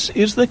 This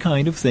is the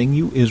kind of thing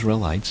you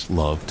Israelites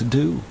love to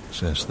do,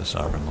 says the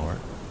sovereign Lord.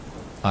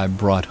 I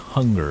brought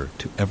hunger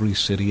to every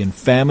city and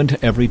famine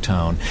to every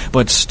town,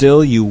 but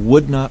still you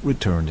would not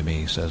return to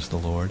me, says the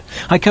Lord.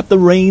 I kept the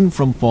rain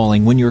from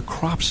falling when your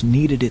crops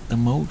needed it the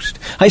most.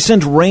 I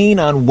sent rain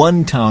on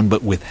one town,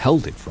 but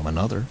withheld it from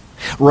another.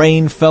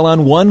 Rain fell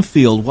on one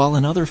field, while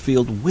another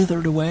field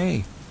withered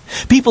away.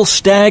 People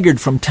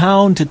staggered from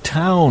town to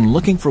town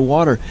looking for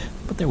water,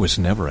 but there was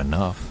never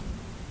enough.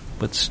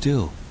 But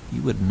still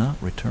you would not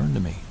return to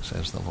me,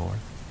 says the Lord.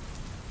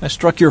 I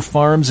struck your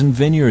farms and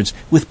vineyards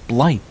with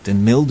blight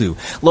and mildew.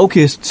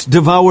 Locusts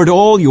devoured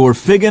all your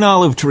fig and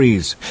olive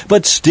trees.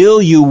 But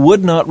still you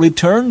would not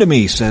return to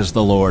me, says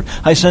the Lord.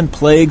 I sent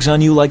plagues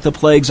on you like the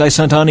plagues I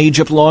sent on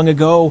Egypt long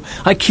ago.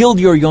 I killed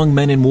your young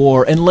men in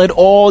war and led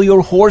all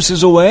your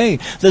horses away.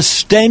 The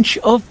stench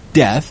of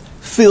death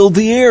filled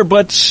the air,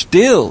 but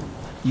still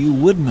you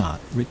would not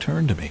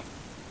return to me,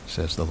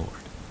 says the Lord.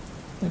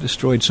 I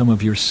destroyed some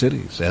of your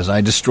cities, as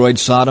I destroyed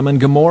Sodom and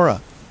Gomorrah.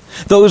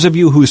 Those of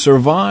you who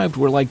survived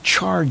were like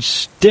charred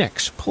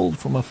sticks pulled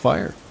from a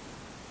fire.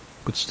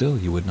 But still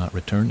you would not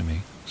return to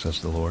me,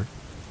 says the Lord.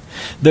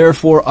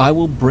 Therefore I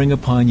will bring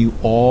upon you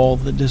all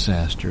the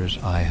disasters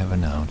I have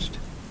announced.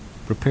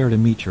 Prepare to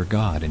meet your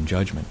God in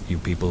judgment, you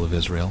people of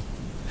Israel.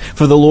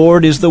 For the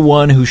Lord is the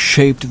one who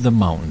shaped the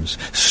mountains,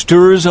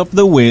 stirs up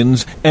the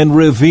winds, and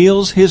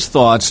reveals his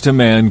thoughts to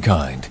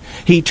mankind.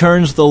 He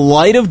turns the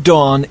light of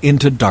dawn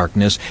into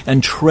darkness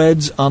and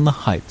treads on the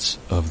heights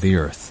of the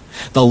earth.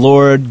 The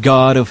Lord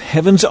God of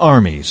heaven's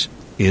armies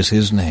is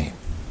his name.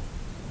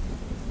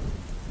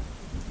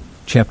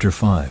 Chapter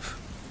 5.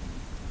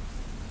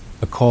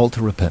 A call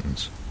to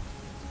repentance.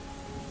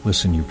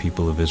 Listen, you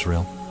people of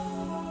Israel.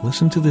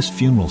 Listen to this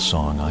funeral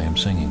song I am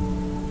singing.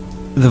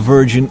 The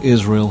virgin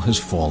Israel has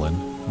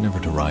fallen, never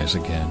to rise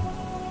again.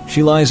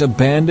 She lies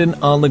abandoned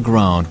on the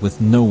ground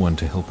with no one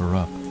to help her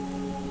up.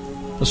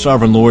 The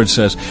sovereign Lord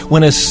says,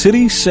 when a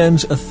city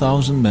sends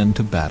 1,000 men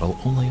to battle,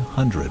 only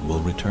 100 will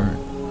return.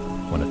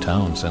 When a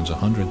town sends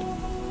 100,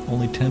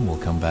 only 10 will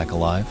come back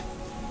alive.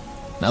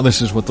 Now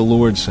this is what the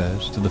Lord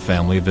says to the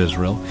family of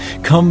Israel.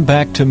 Come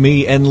back to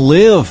me and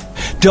live.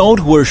 Don't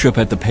worship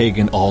at the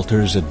pagan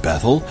altars at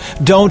Bethel.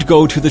 Don't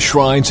go to the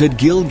shrines at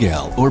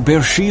Gilgal or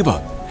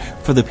Beersheba.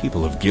 For the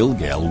people of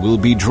Gilgal will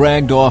be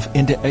dragged off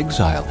into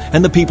exile,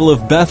 and the people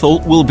of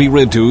Bethel will be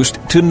reduced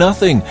to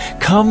nothing.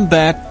 Come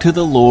back to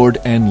the Lord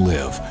and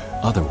live.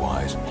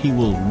 Otherwise, he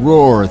will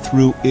roar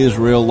through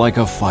Israel like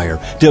a fire,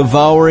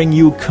 devouring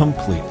you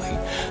completely.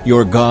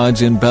 Your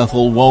gods in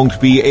Bethel won't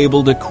be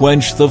able to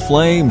quench the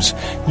flames.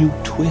 You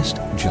twist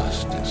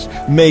justice,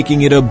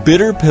 making it a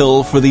bitter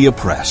pill for the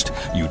oppressed.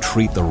 You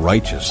treat the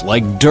righteous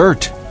like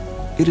dirt.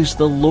 It is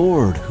the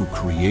Lord who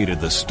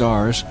created the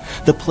stars,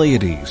 the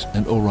Pleiades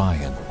and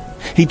Orion.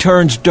 He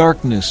turns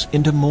darkness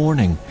into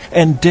morning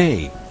and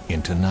day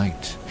into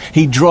night.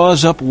 He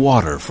draws up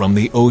water from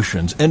the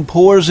oceans and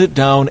pours it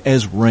down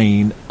as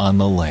rain on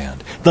the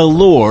land. The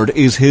Lord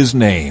is his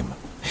name.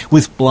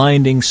 With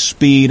blinding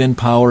speed and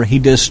power, he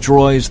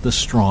destroys the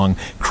strong,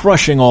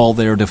 crushing all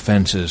their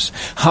defenses.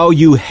 How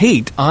you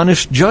hate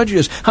honest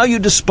judges! How you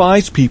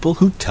despise people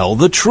who tell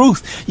the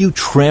truth! You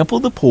trample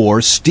the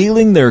poor,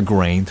 stealing their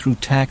grain through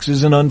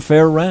taxes and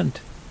unfair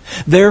rent.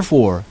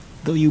 Therefore,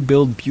 though you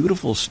build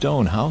beautiful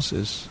stone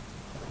houses,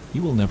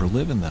 you will never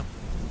live in them.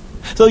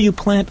 Though you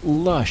plant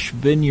lush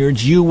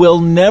vineyards, you will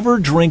never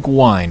drink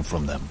wine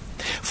from them.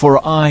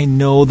 For I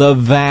know the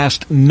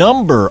vast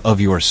number of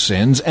your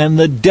sins and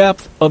the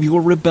depth of your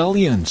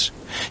rebellions.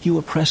 You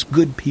oppress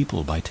good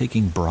people by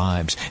taking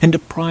bribes and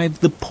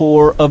deprive the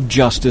poor of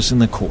justice in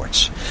the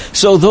courts.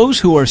 So those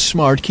who are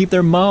smart keep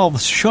their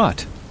mouths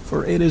shut,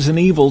 for it is an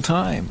evil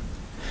time.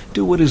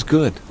 Do what is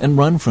good and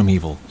run from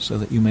evil so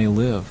that you may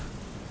live.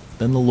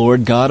 Then the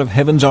Lord God of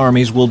heaven's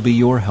armies will be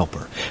your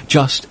helper,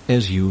 just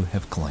as you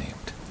have claimed.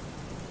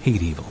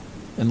 Hate evil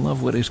and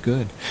love what is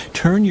good.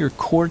 Turn your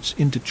courts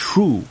into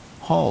true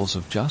halls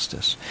of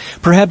justice.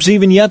 Perhaps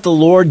even yet the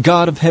Lord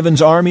God of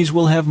heaven's armies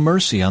will have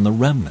mercy on the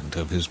remnant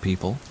of his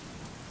people.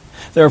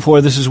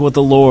 Therefore, this is what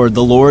the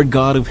Lord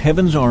God of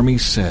heaven's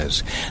armies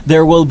says.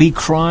 There will be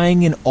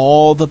crying in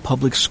all the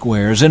public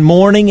squares and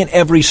mourning in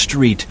every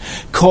street.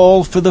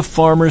 Call for the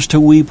farmers to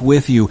weep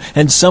with you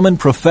and summon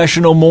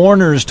professional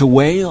mourners to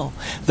wail.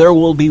 There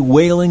will be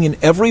wailing in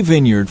every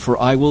vineyard, for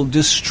I will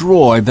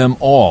destroy them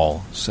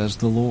all, says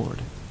the Lord.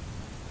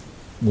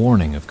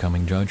 Warning of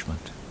coming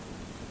judgment.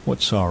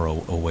 What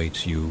sorrow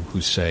awaits you who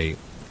say,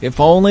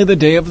 if only the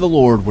day of the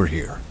Lord were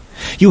here.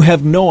 You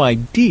have no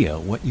idea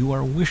what you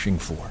are wishing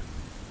for.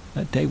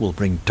 That day will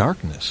bring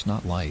darkness,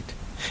 not light.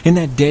 In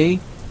that day,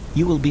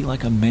 you will be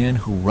like a man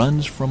who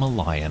runs from a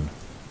lion,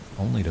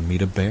 only to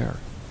meet a bear.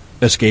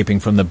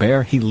 Escaping from the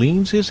bear, he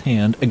leans his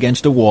hand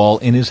against a wall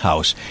in his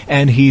house,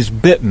 and he's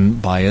bitten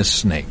by a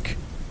snake.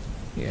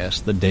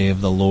 Yes, the day of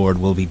the Lord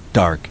will be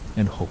dark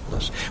and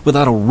hopeless,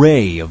 without a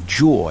ray of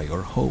joy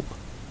or hope.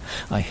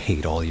 I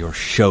hate all your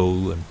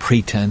show and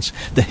pretense,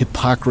 the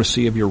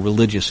hypocrisy of your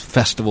religious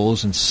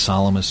festivals and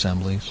solemn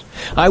assemblies.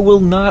 I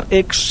will not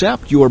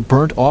accept your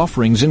burnt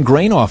offerings and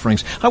grain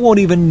offerings. I won't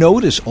even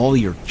notice all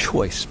your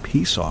choice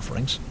peace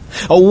offerings.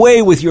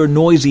 Away with your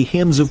noisy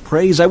hymns of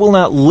praise. I will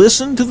not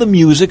listen to the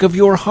music of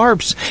your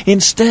harps.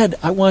 Instead,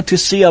 I want to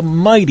see a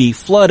mighty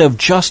flood of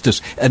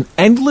justice, an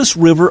endless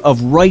river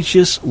of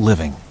righteous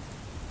living.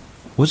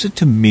 Was it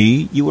to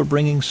me you were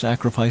bringing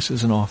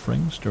sacrifices and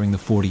offerings during the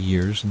 40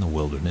 years in the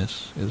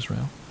wilderness,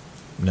 Israel?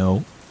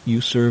 No, you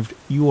served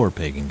your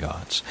pagan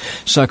gods.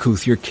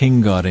 Sakkuth, your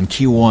king god, and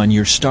Kiwan,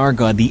 your star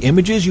god, the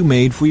images you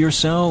made for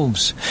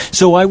yourselves.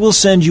 So I will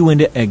send you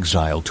into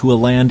exile to a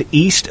land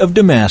east of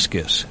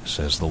Damascus,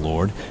 says the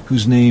Lord,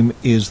 whose name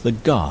is the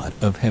God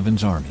of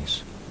heaven's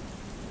armies.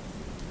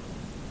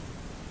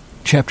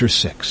 Chapter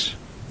 6.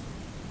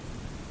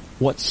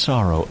 What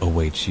sorrow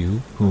awaits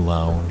you who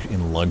lounge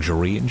in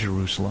luxury in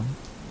Jerusalem,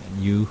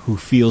 and you who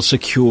feel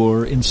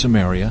secure in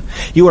Samaria?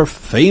 You are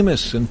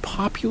famous and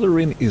popular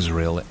in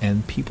Israel,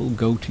 and people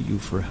go to you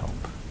for help.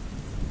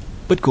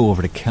 But go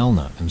over to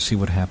Kelna and see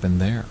what happened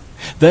there.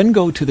 Then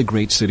go to the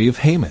great city of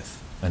Hamath,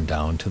 and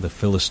down to the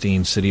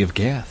Philistine city of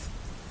Gath.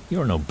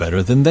 You are no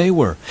better than they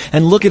were,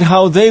 and look at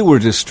how they were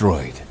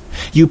destroyed.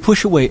 You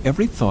push away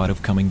every thought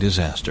of coming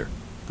disaster,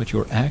 but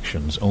your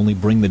actions only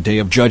bring the day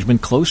of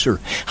judgment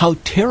closer. How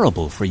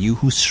terrible for you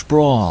who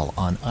sprawl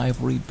on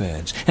ivory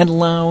beds and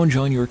lounge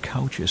on your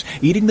couches,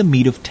 eating the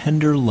meat of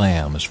tender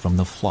lambs from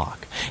the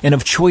flock, and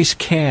of choice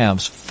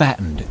calves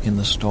fattened in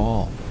the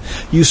stall.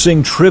 You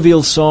sing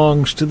trivial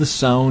songs to the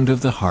sound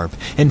of the harp,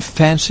 and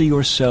fancy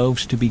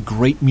yourselves to be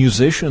great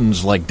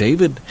musicians like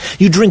David.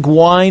 You drink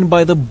wine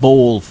by the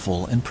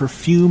bowlful, and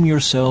perfume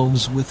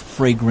yourselves with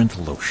fragrant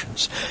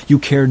lotions. You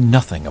care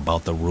nothing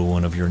about the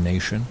ruin of your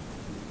nation.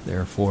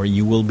 Therefore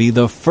you will be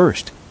the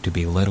first to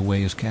be led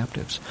away as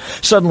captives.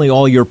 Suddenly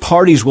all your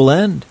parties will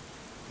end.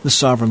 The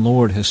sovereign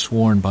Lord has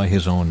sworn by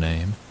his own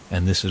name,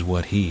 and this is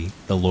what he,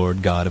 the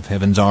Lord God of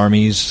heaven's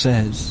armies,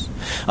 says.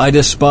 I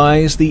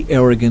despise the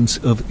arrogance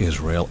of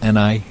Israel, and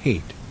I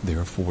hate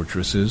their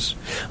fortresses.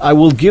 I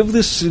will give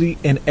this city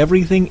and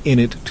everything in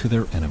it to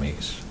their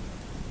enemies.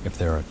 If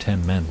there are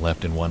 10 men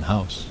left in one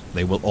house,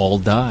 they will all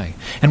die.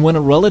 And when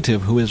a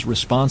relative who is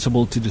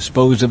responsible to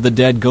dispose of the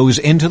dead goes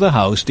into the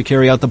house to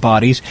carry out the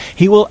bodies,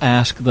 he will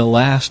ask the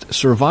last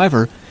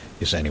survivor,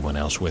 "Is anyone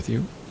else with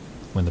you?"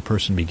 When the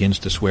person begins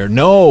to swear,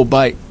 "No,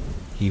 by..."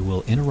 he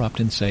will interrupt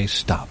and say,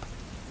 "Stop.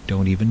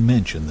 Don't even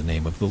mention the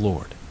name of the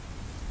Lord."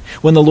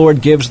 When the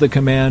Lord gives the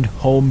command,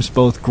 homes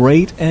both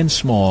great and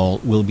small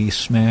will be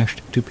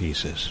smashed to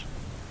pieces.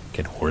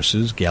 Can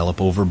horses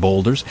gallop over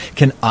boulders?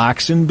 Can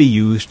oxen be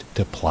used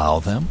to plow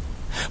them?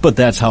 But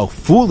that's how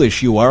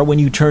foolish you are when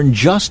you turn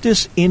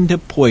justice into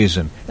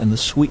poison and the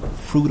sweet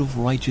fruit of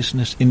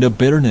righteousness into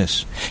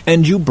bitterness.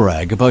 And you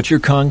brag about your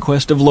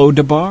conquest of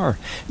Lo-Debar.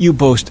 You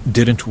boast,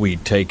 "Didn't we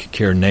take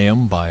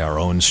Capernaum by our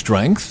own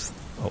strength?"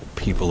 O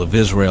people of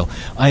Israel,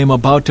 I am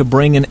about to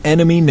bring an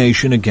enemy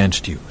nation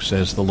against you,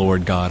 says the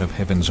Lord God of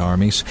heaven's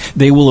armies.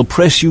 They will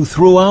oppress you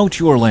throughout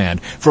your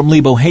land, from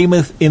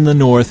Lebo-Hamath in the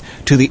north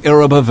to the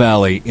Arabah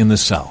Valley in the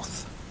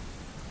south.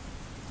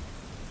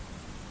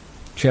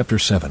 Chapter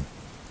 7.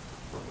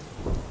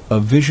 A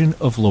Vision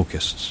of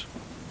Locusts.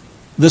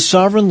 The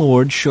sovereign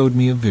Lord showed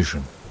me a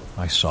vision.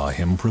 I saw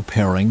him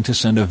preparing to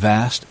send a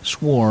vast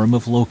swarm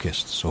of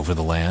locusts over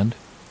the land.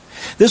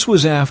 This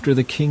was after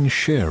the king's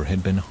share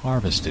had been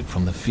harvested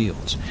from the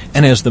fields,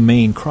 and as the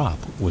main crop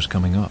was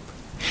coming up.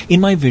 In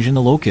my vision,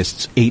 the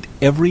locusts ate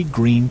every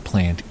green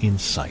plant in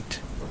sight.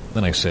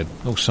 Then I said,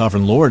 "O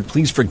sovereign Lord,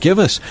 please forgive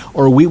us,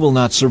 or we will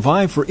not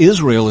survive, for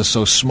Israel is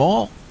so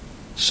small."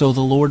 So the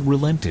Lord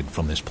relented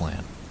from this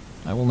plan.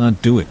 "I will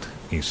not do it,"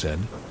 he said.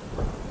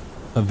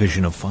 A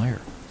vision of fire.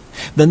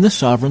 Then the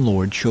sovereign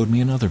Lord showed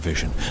me another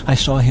vision. I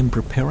saw him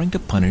preparing to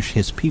punish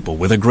his people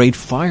with a great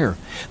fire.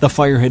 The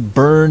fire had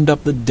burned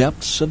up the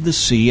depths of the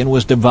sea and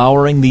was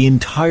devouring the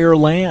entire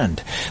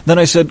land. Then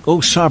I said,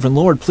 "O sovereign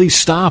Lord, please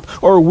stop,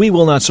 or we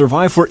will not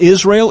survive, for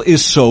Israel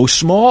is so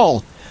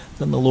small."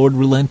 Then the Lord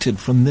relented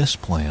from this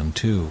plan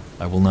too.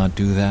 "I will not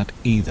do that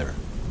either,"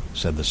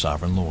 said the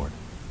sovereign Lord.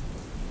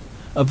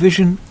 A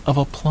vision of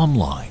a plumb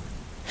line.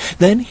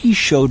 Then he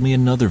showed me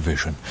another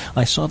vision.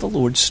 I saw the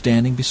Lord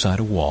standing beside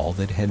a wall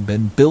that had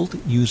been built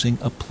using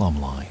a plumb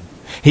line.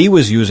 He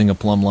was using a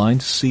plumb line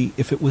to see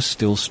if it was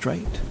still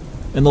straight.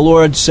 And the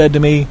Lord said to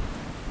me,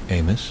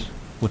 "Amos,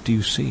 what do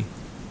you see?"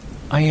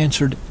 I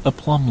answered, "A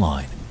plumb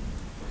line."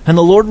 And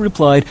the Lord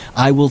replied,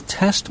 "I will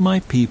test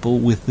my people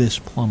with this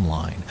plumb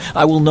line.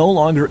 I will no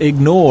longer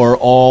ignore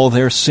all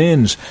their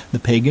sins. The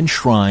pagan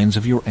shrines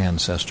of your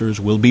ancestors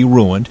will be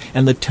ruined,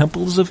 and the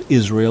temples of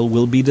Israel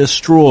will be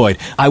destroyed.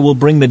 I will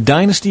bring the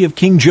dynasty of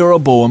King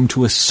Jeroboam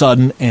to a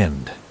sudden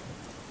end."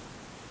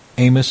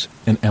 Amos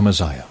and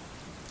Amaziah.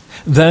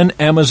 Then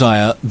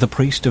Amaziah, the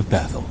priest of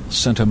Bethel,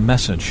 sent a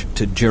message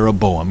to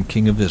Jeroboam,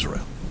 king of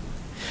Israel.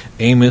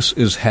 "Amos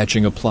is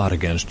hatching a plot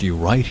against you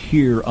right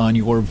here on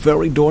your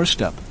very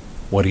doorstep.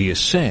 What he is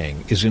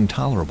saying is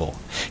intolerable.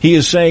 He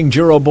is saying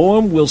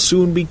Jeroboam will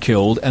soon be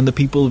killed and the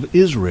people of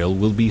Israel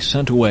will be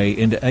sent away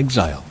into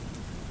exile."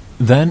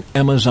 Then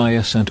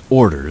Amaziah sent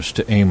orders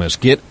to Amos,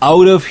 "Get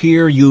out of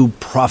here, you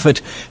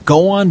prophet.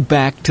 Go on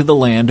back to the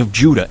land of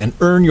Judah and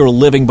earn your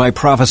living by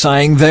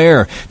prophesying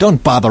there.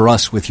 Don't bother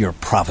us with your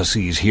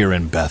prophecies here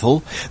in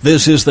Bethel.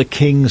 This is the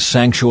king's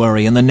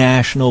sanctuary and the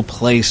national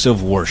place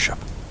of worship."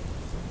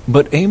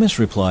 But Amos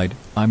replied,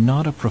 "I'm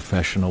not a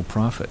professional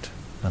prophet,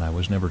 and I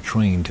was never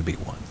trained to be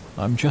one.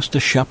 I'm just a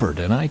shepherd,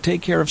 and I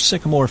take care of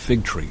sycamore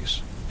fig trees.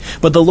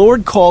 But the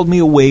Lord called me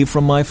away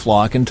from my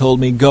flock and told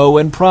me, 'Go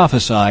and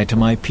prophesy to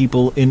my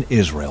people in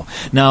Israel.'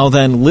 Now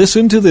then,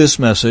 listen to this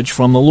message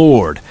from the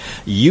Lord.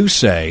 You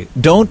say,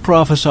 'Don't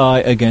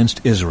prophesy against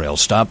Israel.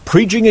 Stop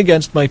preaching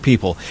against my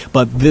people.'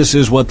 But this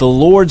is what the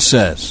Lord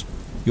says.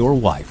 Your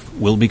wife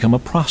will become a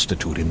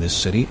prostitute in this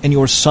city, and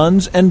your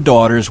sons and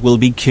daughters will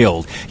be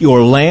killed.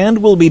 Your land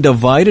will be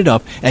divided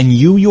up, and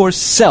you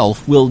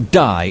yourself will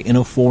die in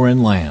a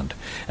foreign land.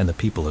 And the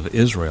people of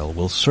Israel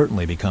will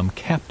certainly become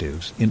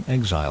captives in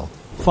exile,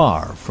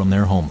 far from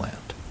their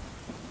homeland."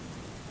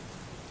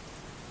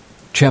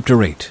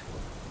 Chapter 8.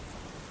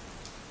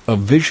 A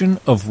Vision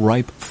of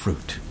Ripe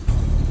Fruit.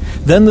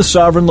 Then the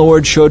sovereign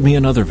Lord showed me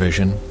another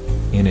vision.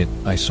 In it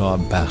I saw a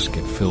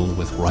basket filled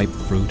with ripe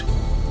fruit.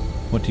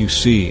 "What do you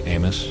see,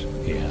 Amos?"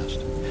 he asked.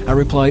 I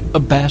replied, "A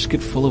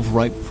basket full of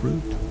ripe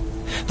fruit."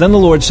 Then the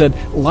Lord said,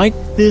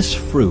 "Like this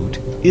fruit,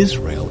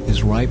 Israel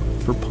is ripe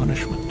for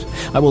punishment.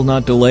 I will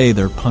not delay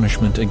their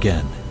punishment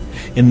again.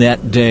 In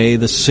that day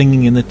the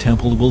singing in the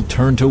temple will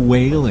turn to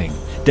wailing.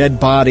 Dead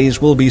bodies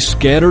will be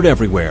scattered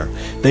everywhere.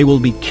 They will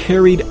be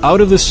carried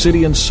out of the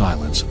city in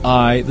silence.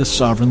 I, the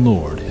sovereign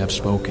Lord, have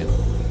spoken."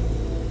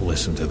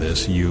 Listen to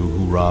this, you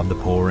who rob the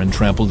poor and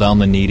trample down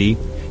the needy.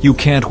 You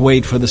can't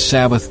wait for the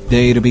Sabbath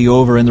day to be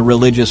over and the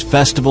religious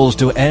festivals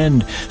to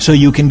end so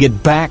you can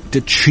get back to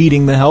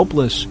cheating the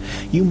helpless.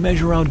 You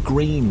measure out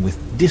grain with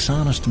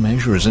dishonest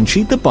measures and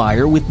cheat the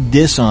buyer with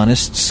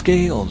dishonest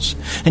scales.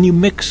 And you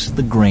mix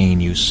the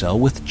grain you sell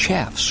with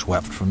chaff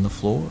swept from the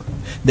floor.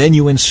 Then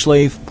you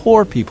enslave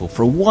poor people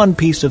for one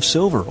piece of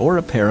silver or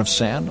a pair of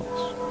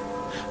sandals.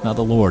 Now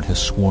the Lord has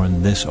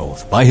sworn this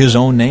oath by his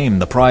own name,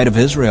 the pride of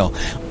Israel.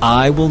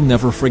 I will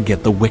never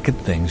forget the wicked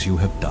things you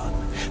have done.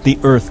 The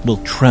earth will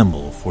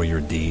tremble for your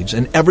deeds,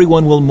 and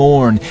everyone will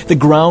mourn. The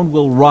ground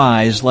will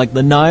rise like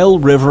the Nile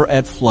River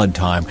at flood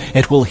time.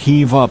 It will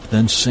heave up,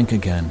 then sink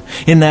again.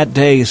 In that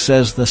day,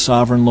 says the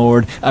sovereign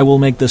Lord, I will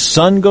make the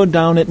sun go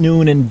down at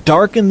noon and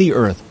darken the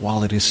earth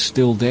while it is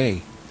still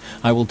day.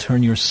 I will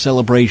turn your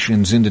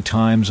celebrations into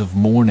times of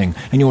mourning,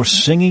 and your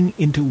singing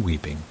into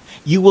weeping.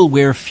 You will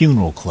wear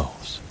funeral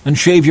clothes and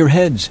shave your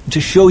heads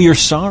to show your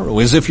sorrow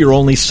as if your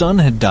only son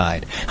had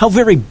died. How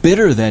very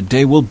bitter that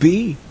day will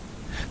be!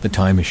 The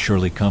time is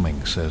surely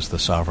coming, says the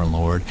sovereign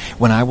Lord,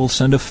 when I will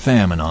send a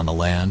famine on the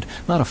land,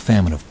 not a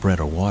famine of bread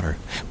or water,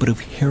 but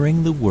of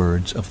hearing the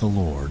words of the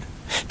Lord.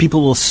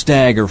 People will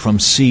stagger from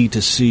sea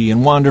to sea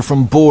and wander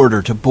from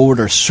border to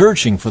border,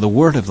 searching for the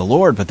word of the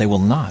Lord, but they will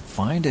not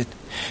find it.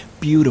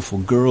 Beautiful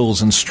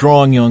girls and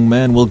strong young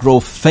men will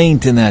grow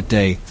faint in that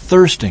day,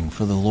 thirsting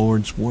for the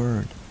Lord's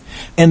word.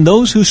 And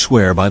those who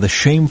swear by the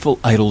shameful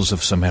idols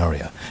of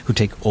Samaria, who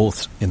take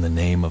oaths in the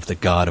name of the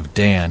God of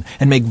Dan,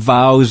 and make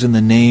vows in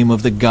the name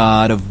of the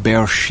God of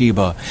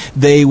Beersheba,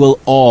 they will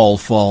all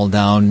fall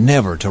down,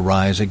 never to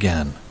rise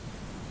again.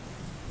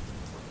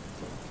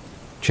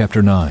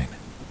 Chapter 9.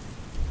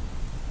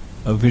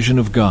 A vision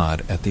of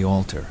God at the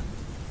altar.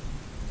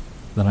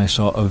 Then I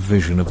saw a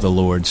vision of the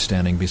Lord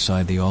standing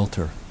beside the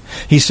altar.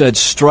 He said,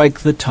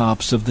 "Strike the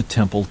tops of the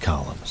temple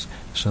columns,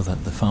 so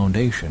that the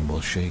foundation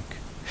will shake.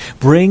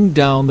 Bring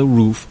down the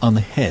roof on the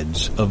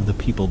heads of the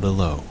people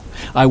below.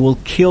 I will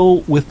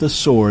kill with the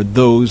sword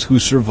those who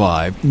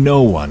survive.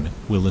 No one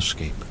will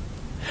escape.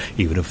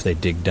 Even if they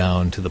dig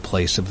down to the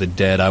place of the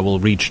dead, I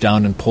will reach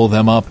down and pull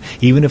them up.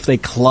 Even if they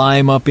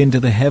climb up into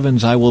the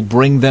heavens, I will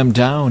bring them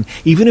down.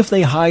 Even if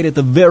they hide at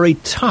the very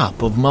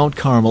top of Mount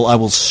Carmel, I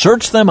will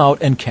search them out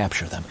and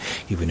capture them.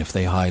 Even if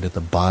they hide at the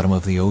bottom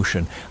of the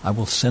ocean, I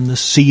will send the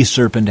sea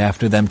serpent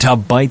after them to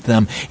bite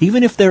them.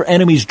 Even if their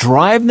enemies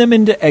drive them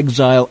into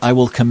exile, I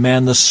will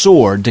command the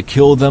sword to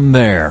kill them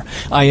there.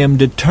 I am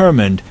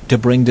determined to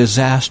bring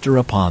disaster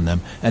upon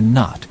them and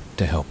not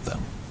to help them.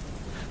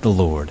 The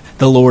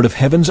Lord of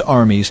heaven's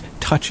armies,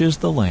 touches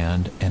the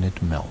land, and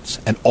it melts,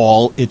 and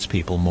all its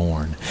people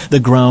mourn. The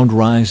ground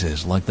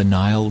rises like the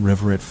Nile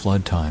River at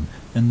flood time,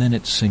 and then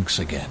it sinks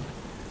again.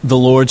 The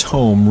Lord's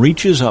home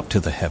reaches up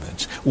to the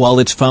heavens, while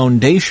its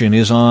foundation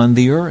is on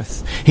the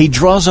earth. He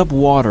draws up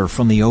water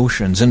from the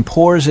oceans and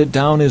pours it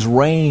down as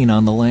rain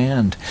on the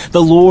land.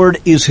 The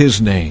Lord is his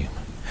name.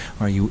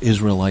 Are you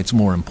Israelites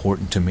more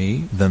important to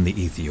me than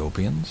the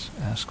Ethiopians?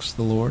 Asks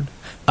the Lord.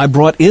 I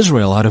brought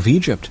Israel out of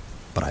Egypt,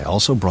 but I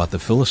also brought the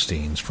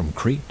Philistines from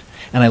Crete,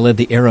 and I led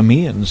the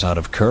Arameans out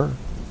of Kir.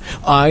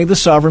 I, the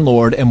sovereign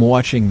Lord, am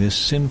watching this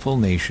sinful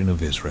nation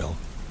of Israel.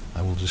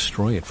 I will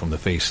destroy it from the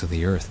face of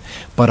the earth,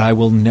 but I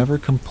will never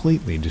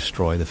completely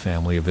destroy the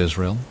family of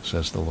Israel,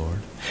 says the Lord.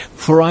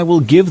 For I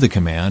will give the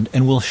command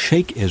and will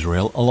shake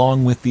Israel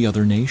along with the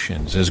other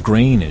nations, as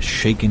grain is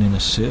shaken in a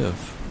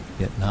sieve.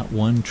 Yet not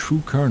one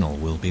true kernel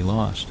will be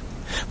lost.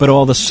 But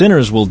all the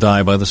sinners will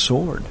die by the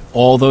sword.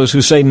 All those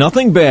who say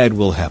nothing bad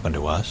will happen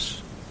to us.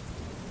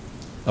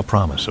 A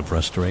promise of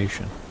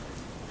restoration.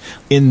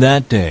 In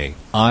that day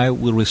I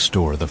will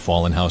restore the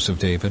fallen house of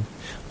David.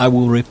 I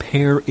will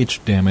repair its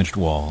damaged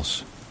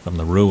walls. From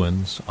the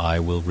ruins I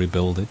will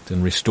rebuild it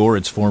and restore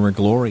its former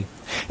glory.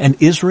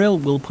 And Israel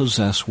will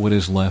possess what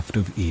is left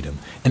of Edom,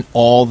 and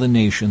all the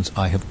nations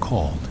I have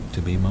called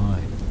to be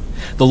mine.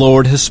 The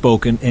Lord has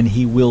spoken, and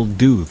he will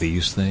do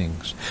these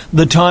things.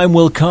 The time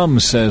will come,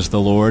 says the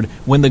Lord,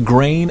 when the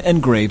grain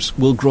and grapes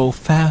will grow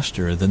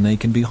faster than they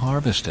can be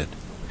harvested.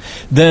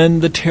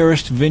 Then the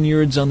terraced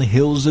vineyards on the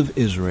hills of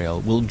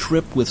Israel will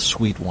drip with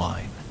sweet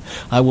wine.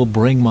 I will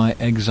bring my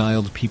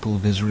exiled people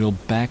of Israel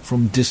back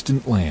from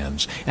distant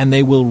lands, and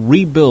they will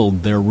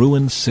rebuild their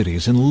ruined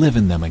cities and live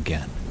in them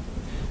again.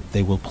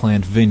 They will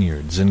plant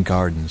vineyards and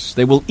gardens.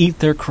 They will eat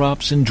their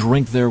crops and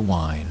drink their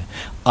wine.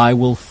 I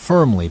will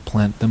firmly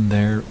plant them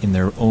there in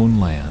their own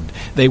land.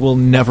 They will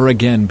never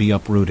again be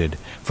uprooted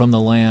from the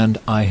land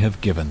I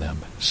have given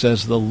them,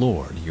 says the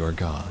Lord your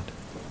God.